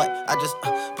 I just put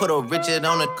a Richard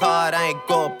on the card. I ain't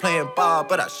going playing ball,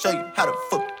 but I'll show you how the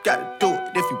fuck you gotta do it.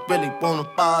 If you really wanna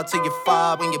ball till you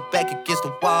fall when you're back against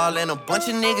the wall. And a bunch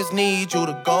of niggas need you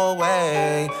to go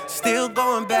away. Still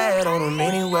going bad on them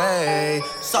anyway.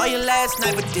 Saw you last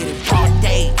night but did it all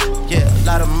day. Yeah, a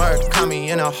lot of murk caught me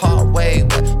in a hard way.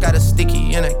 But got a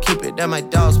sticky and I keep it at my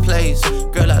dog's place.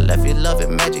 Girl, I left you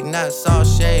loving magic, not it's all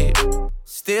shade.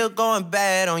 Still going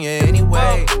bad on you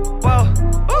anyway. Whoa, whoa,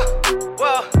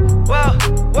 whoa, whoa,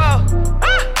 whoa.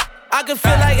 I can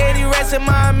feel like 80 rats in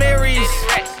my Marys.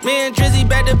 Me and Drizzy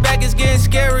back to back, it's getting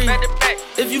scary.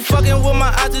 If you fucking with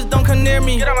my eyes, just don't come near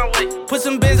me. Put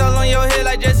some bins all on your head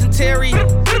like Jason Terry.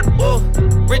 Whoa.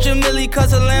 Richard Millie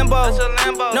cuss a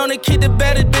Lambo. Known to keep the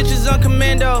baddest bitches on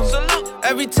commando.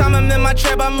 Every time I'm in my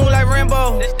trap, I move like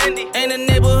Rambo. Ain't a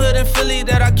neighborhood in Philly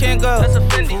that I can't go.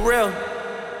 For real.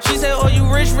 She said, oh, you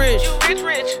rich.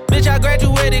 Bitch, I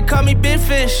graduated, call me Big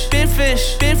Fish. Big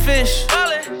Fish.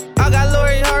 I got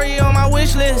Lori Hurry on my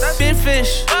wish list. Big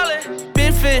Fish.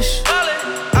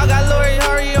 I got Lori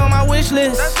Hurry on my wish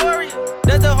list.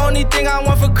 That's the only thing I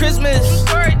want for Christmas.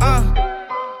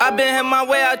 I been had my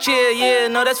way out here, yeah,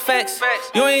 no, that's facts.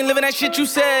 You ain't living that shit you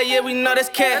said, yeah, we know that's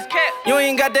cat. You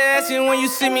ain't got the ass in when you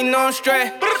see me, no, I'm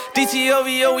straight.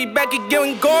 DTOVO, we back again,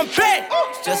 we going back.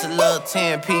 It's just a little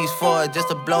 10-piece for it, just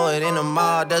to blow it in the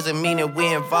mall. Doesn't mean that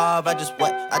we involved. I just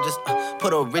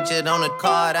put a Richard on the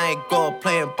card. I ain't go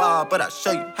playing ball, but I'll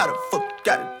show you how the fuck you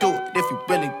gotta do it. If you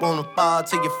really wanna fall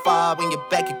till you fall when you're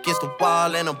back against the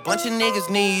wall. And a bunch of niggas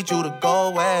need you to go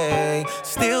away.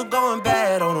 Still going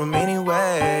bad on them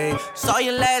anyway. Saw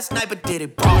you last night, but did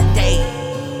it broad day.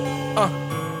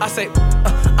 I say,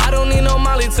 I don't need no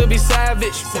Molly to be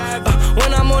savage.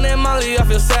 When I'm on that Molly, I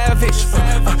feel savage.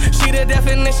 She the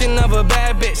definition of a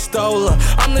bad bitch, stole her.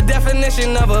 I'm the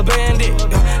definition of a bandit.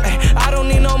 I don't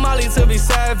need no Molly to be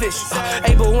savage.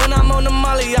 But when I'm on the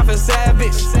Molly, I feel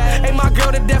savage. My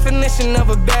girl, the definition of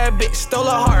a bad bitch, stole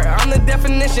her heart. I'm the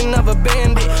definition of a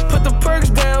bandit. Put the perks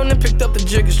down and picked up the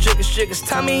jiggers.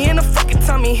 Tommy in the fucking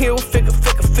Tommy Hill, figure.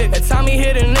 Tommy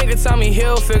hit a nigga, Tommy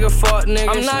Hill, figure, fuck niggas.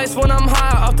 I'm nice when I'm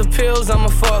high off the pills, I'ma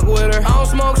fuck with her. I don't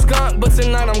smoke skunk, but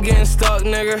tonight I'm getting stuck,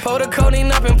 nigga. Pour the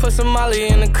codeine up and put some Molly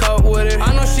in the cup with her.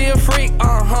 I know she a freak,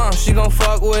 she gon'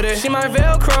 fuck with it. She my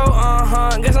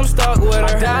Velcro, guess I'm stuck with her.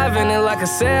 I dive in it like a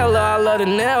sailor, I love to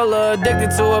nail her.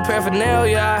 Addicted to her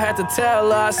paraphernalia, I had to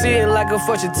tell her. I see it like a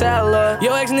fortune teller.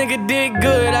 Yo, ex nigga did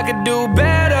good, I could do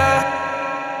better.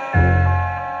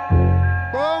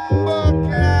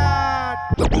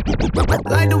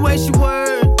 Like the way she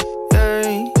work, yeah.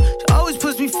 She always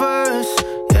puts me first,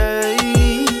 yeah.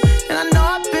 And I know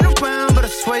I've been around, but I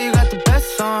swear you got the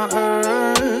best on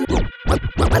earth.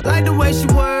 Like the way she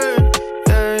work,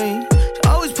 yeah. She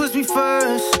always puts me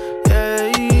first,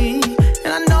 yeah.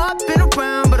 And I know I've been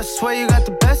around, but I swear you got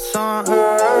the best on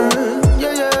earth,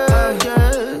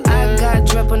 yeah. I got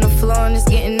drip on the floor and it's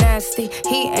getting nasty.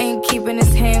 He ain't keeping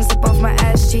his hands up off my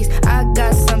ass cheeks. I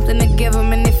got something to give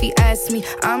him, and if he asks me,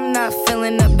 I'm not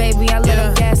feeling up, baby, I let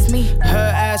him gas me.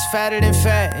 Her ass fatter than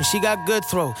fat, and she got good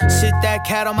throw. Sit that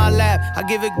cat on my lap, I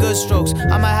give it good strokes.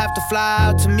 I might have to fly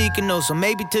out to Mykonos, or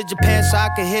maybe to Japan so I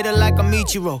can hit her like a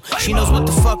Michiro. She knows what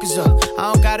the fuck is up,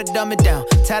 I don't gotta dumb it down.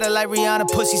 Tatted like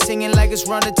Rihanna, pussy singing like it's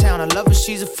run to town. I love her,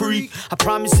 she's a freak. I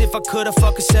promise if I could, I'd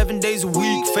fuck her 7 days a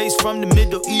week. Face from the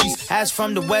Middle East, ass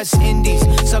from the West Indies.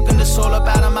 Sucking the soul up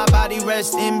out of my body,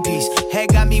 rest in peace. Head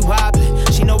got me wobbling,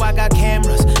 she know I got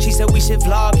cameras. She said we should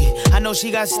vlog it, I know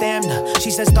she got stamina.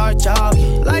 She said start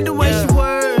jogging. Like the way she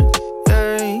work,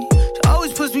 yeah. She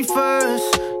always puts me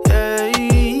first, yeah.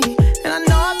 And I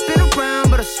know I've been around,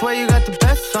 but I swear you got the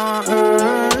best on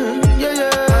earth, yeah.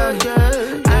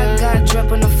 I got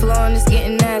drip on the floor and it's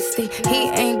getting nasty. He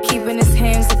ain't keeping his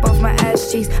hands up off my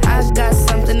ass cheeks. I got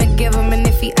something to give him, and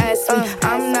if he asks me,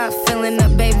 I'm not feeling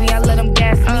up, baby, I let him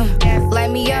gas me.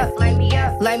 Light me up, light me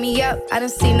up, light me up. I done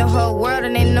seen the whole world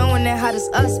and they knowing that hot as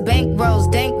us. Bank rolls,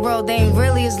 dank roll, they ain't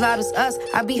really as loud as us.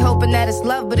 I be hoping that it's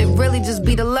love, but it really just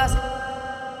be the lust.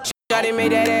 Shawty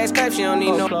made that ass clap, she don't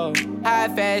need no clothes. High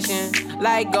fashion,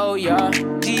 like Goya,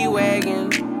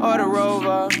 G-Wagon, or the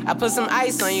Rover. I put some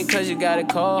ice on you cause you got a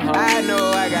cold heart. I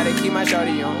know I gotta keep my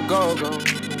shawty on go.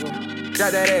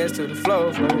 Drop that ass to the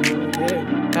floor,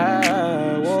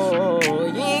 yeah. Whoa.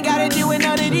 You ain't gotta deal with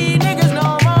none of these niggas no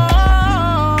more.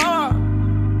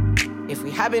 If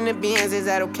we hop in the Benz, is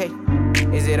that okay?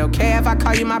 Is it okay if I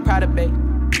call you my pride, babe?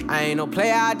 I ain't no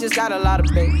player, I just got a lot of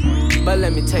babe. But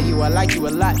let me tell you, I like you a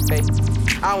lot, babe.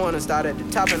 I wanna start at the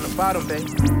top and the bottom, babe.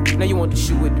 Now you want the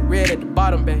shoe with the red at the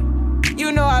bottom, babe.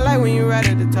 You know I like when you right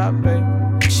at the top, babe.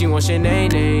 She wants your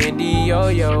name and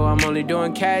D-Yo-Yo. I'm only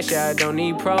doing cash, I don't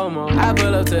need promo. I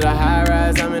pull up to the high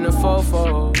rise, I'm in the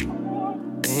fofo.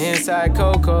 Inside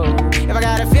Coco. If I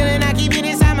got a feeling, I keep it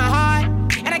inside my heart.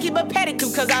 And I keep a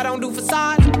pedicure cause I don't do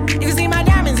facades. You can see my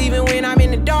diamonds even when I'm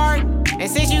in the dark. And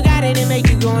since you got it, it make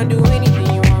you go and do anything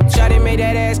you want. Shawty made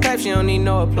that ass clap, she don't need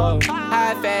no applause.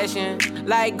 High fashion,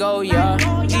 like Goya,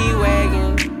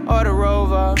 G-Wagon, or the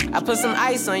Rover. I put some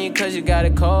ice on you cause you got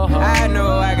a cold heart. I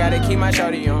know I gotta keep my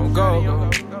shawty on go.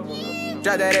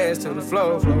 Drop that ass to the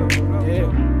floor,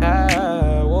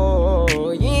 yeah.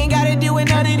 Whoa. You ain't gotta deal with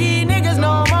none of these niggas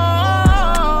no more.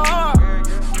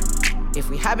 If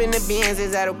we hop in the Benz,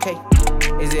 is that okay?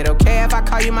 Is it okay if I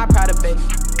call you my pride, babe?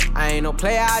 I ain't no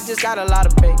player, I just got a lot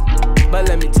of babe. But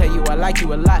let me tell you, I like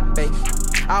you a lot, babe.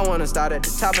 I wanna start at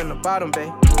the top and the bottom,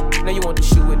 babe. Now you want the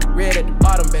shoe with the red at the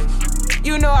bottom, babe.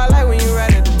 You know I like when you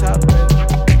right at the top,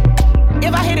 babe.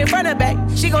 If I hit it front or back,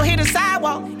 she gon' hit the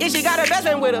sidewalk. If she got her best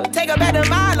friend with her, take her back to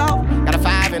Milo. Got a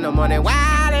 5 in the morning,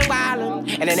 wildin'.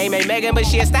 And her name ain't Megan, but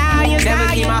she a stallion.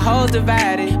 Never keep my hoes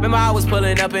divided. Remember I was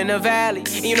pulling up in the valley.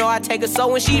 And you know I take her so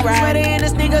when she ride. Sweater in the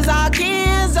sneakers all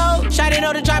Kenzo. Shawty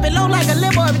know to drop it low like a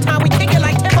limo every time we kick it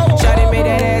like Timbo. Shawty made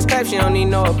that ass she don't need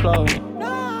no applause.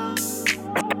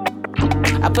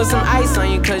 I put some ice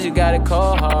on you cause you got a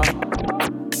cold heart.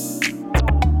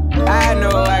 I know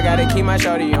I gotta keep my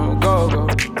shorty on go.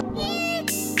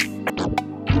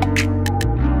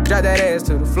 Drop that ass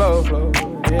to the floor,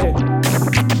 yeah.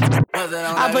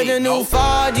 I put the new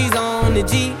 4Gs on the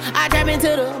G. I trap into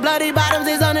the bloody bottoms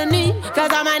is on the knee.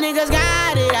 Cause all my niggas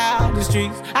got it out the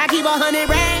streets. I keep 100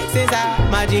 racks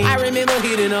inside my jeans. I remember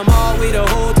hitting them all with the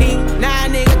whole team. Now a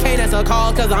nigga can't answer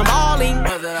calls cause I'm balling.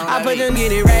 I put them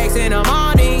getting racks in the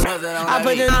morning. I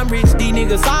put them I'm rich, these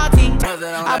niggas salty.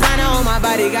 I find on my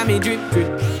body, got me drip.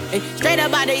 Hey, straight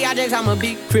up out the objects, I'm a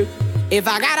big crip. If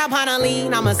I got up on a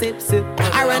lean, I'ma sip.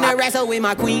 I run the wrestle with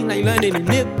my queen like London and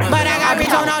Nip. But I got rich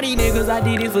on all these niggas, I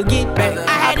didn't forget that.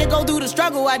 I had to go through the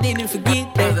struggle, I didn't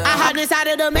forget that. I hopped inside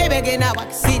of the Maybach and now I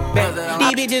can sit back.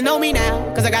 These bitches know me now,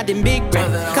 cause I got them big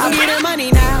racks. Cause I'm getting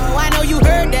money now, I know you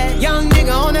heard that. Young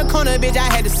nigga on the corner, bitch, I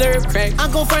had to serve crack.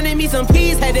 Uncle fronted me some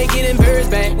peas, had to get them birds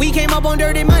back. We came up on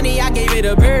dirty money, I gave it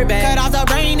a bird back. Cut off the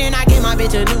brain and I gave my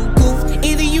bitch a new goof.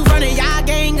 Either you running y'all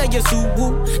gang or you sue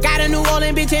woo. Got a New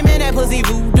Orleans bitch, him and that pussy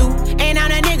voodoo. Ain't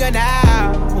on a nigga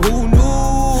now, who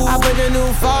knew? I put the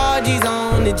new 4Gs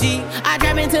on the G. I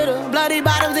trap into the bloody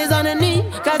bottoms is on the knee.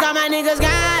 Cause all my niggas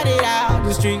got it out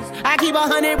the streets. I keep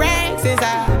 100 racks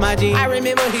inside my jeans. I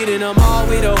remember hitting them all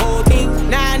with the whole team.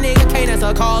 Now a nigga can't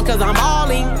answer calls cause I'm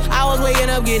balling. I was waking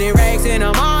up getting racks in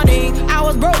the morning. I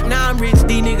was broke, now I'm rich,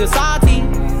 these niggas salty.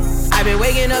 I been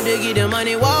waking up to get the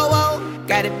money, whoa.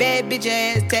 Got a bad bitch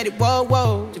ass tatted,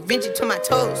 whoa. Da Vinci to my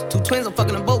toes, 2 twins, I'm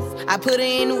fucking them both. I put her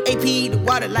in new AP, the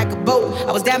water like a boat.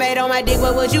 I was down bad on my dick,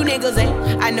 what was you niggas at?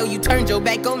 I know you turned your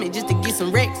back on me just to get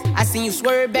some wrecks. I seen you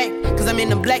swerve back, cause I'm in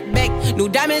the black back. New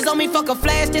diamonds on me, fuck a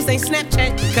flash, this ain't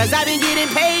Snapchat. Cause I been getting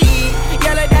paid.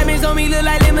 Yellow diamonds on me look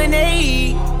like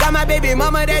lemonade. Got my baby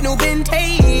mama that new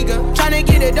Bentayga. Tryna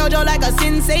get a dojo like a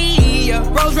sensei.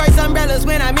 Rolls Royce umbrellas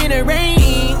when I'm in the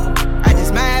rain. I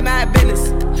just mind my business.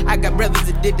 I got brothers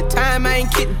that did the time, I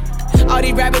ain't kidding. All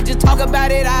these rappers just talk about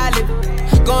it, I live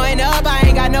it. Going up, I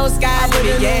ain't got no sky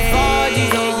limit. Yeah.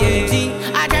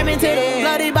 I trap into the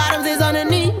bloody bottoms is on the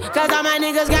knee. Cause all my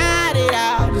niggas got it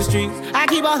out the streets. I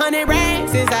keep 100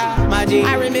 racks inside my jeans.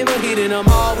 I remember hitting them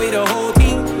all with the whole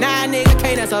team. Now a nigga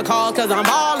can't answer calls cause I'm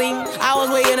balling. I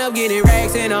was waking up getting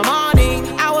racks in the morning.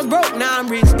 I was broke, now I'm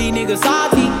rich, these niggas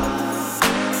salty.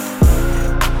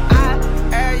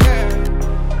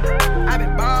 I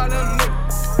been ballin' on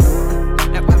these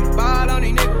niggas. That's why we ball on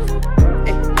these niggas.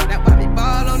 That's why we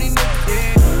ball on these niggas,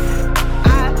 yeah.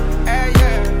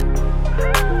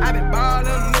 I been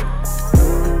ballin' on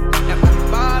these niggas. That's why we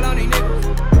ball on these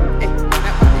niggas.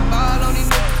 That's why we ball on these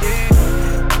niggas, yeah.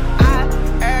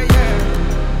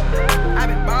 I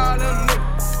been ballin'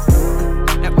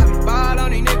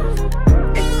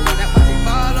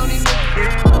 on these niggas.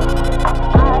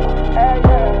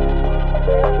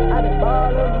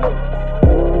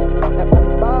 That's why we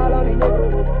ball on these niggas.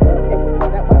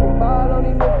 That's why we ball on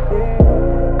these niggas,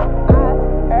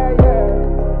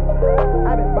 yeah. I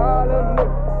been ballin' on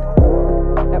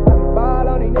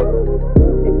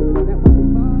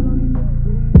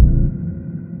these niggas.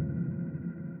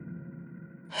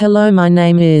 Hello, my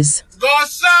name is. Go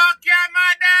suck your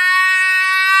mother!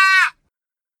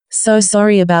 So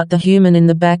sorry about the human in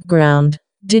the background.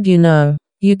 Did you know?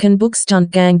 You can book Stunt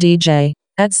Gang DJ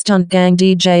at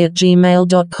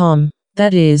stuntgangdj@gmail.com.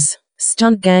 That is,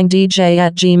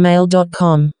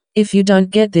 stuntgangdj@gmail.com. If you don't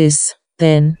get this,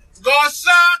 then. Go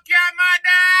suck your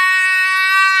mother!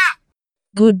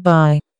 Goodbye.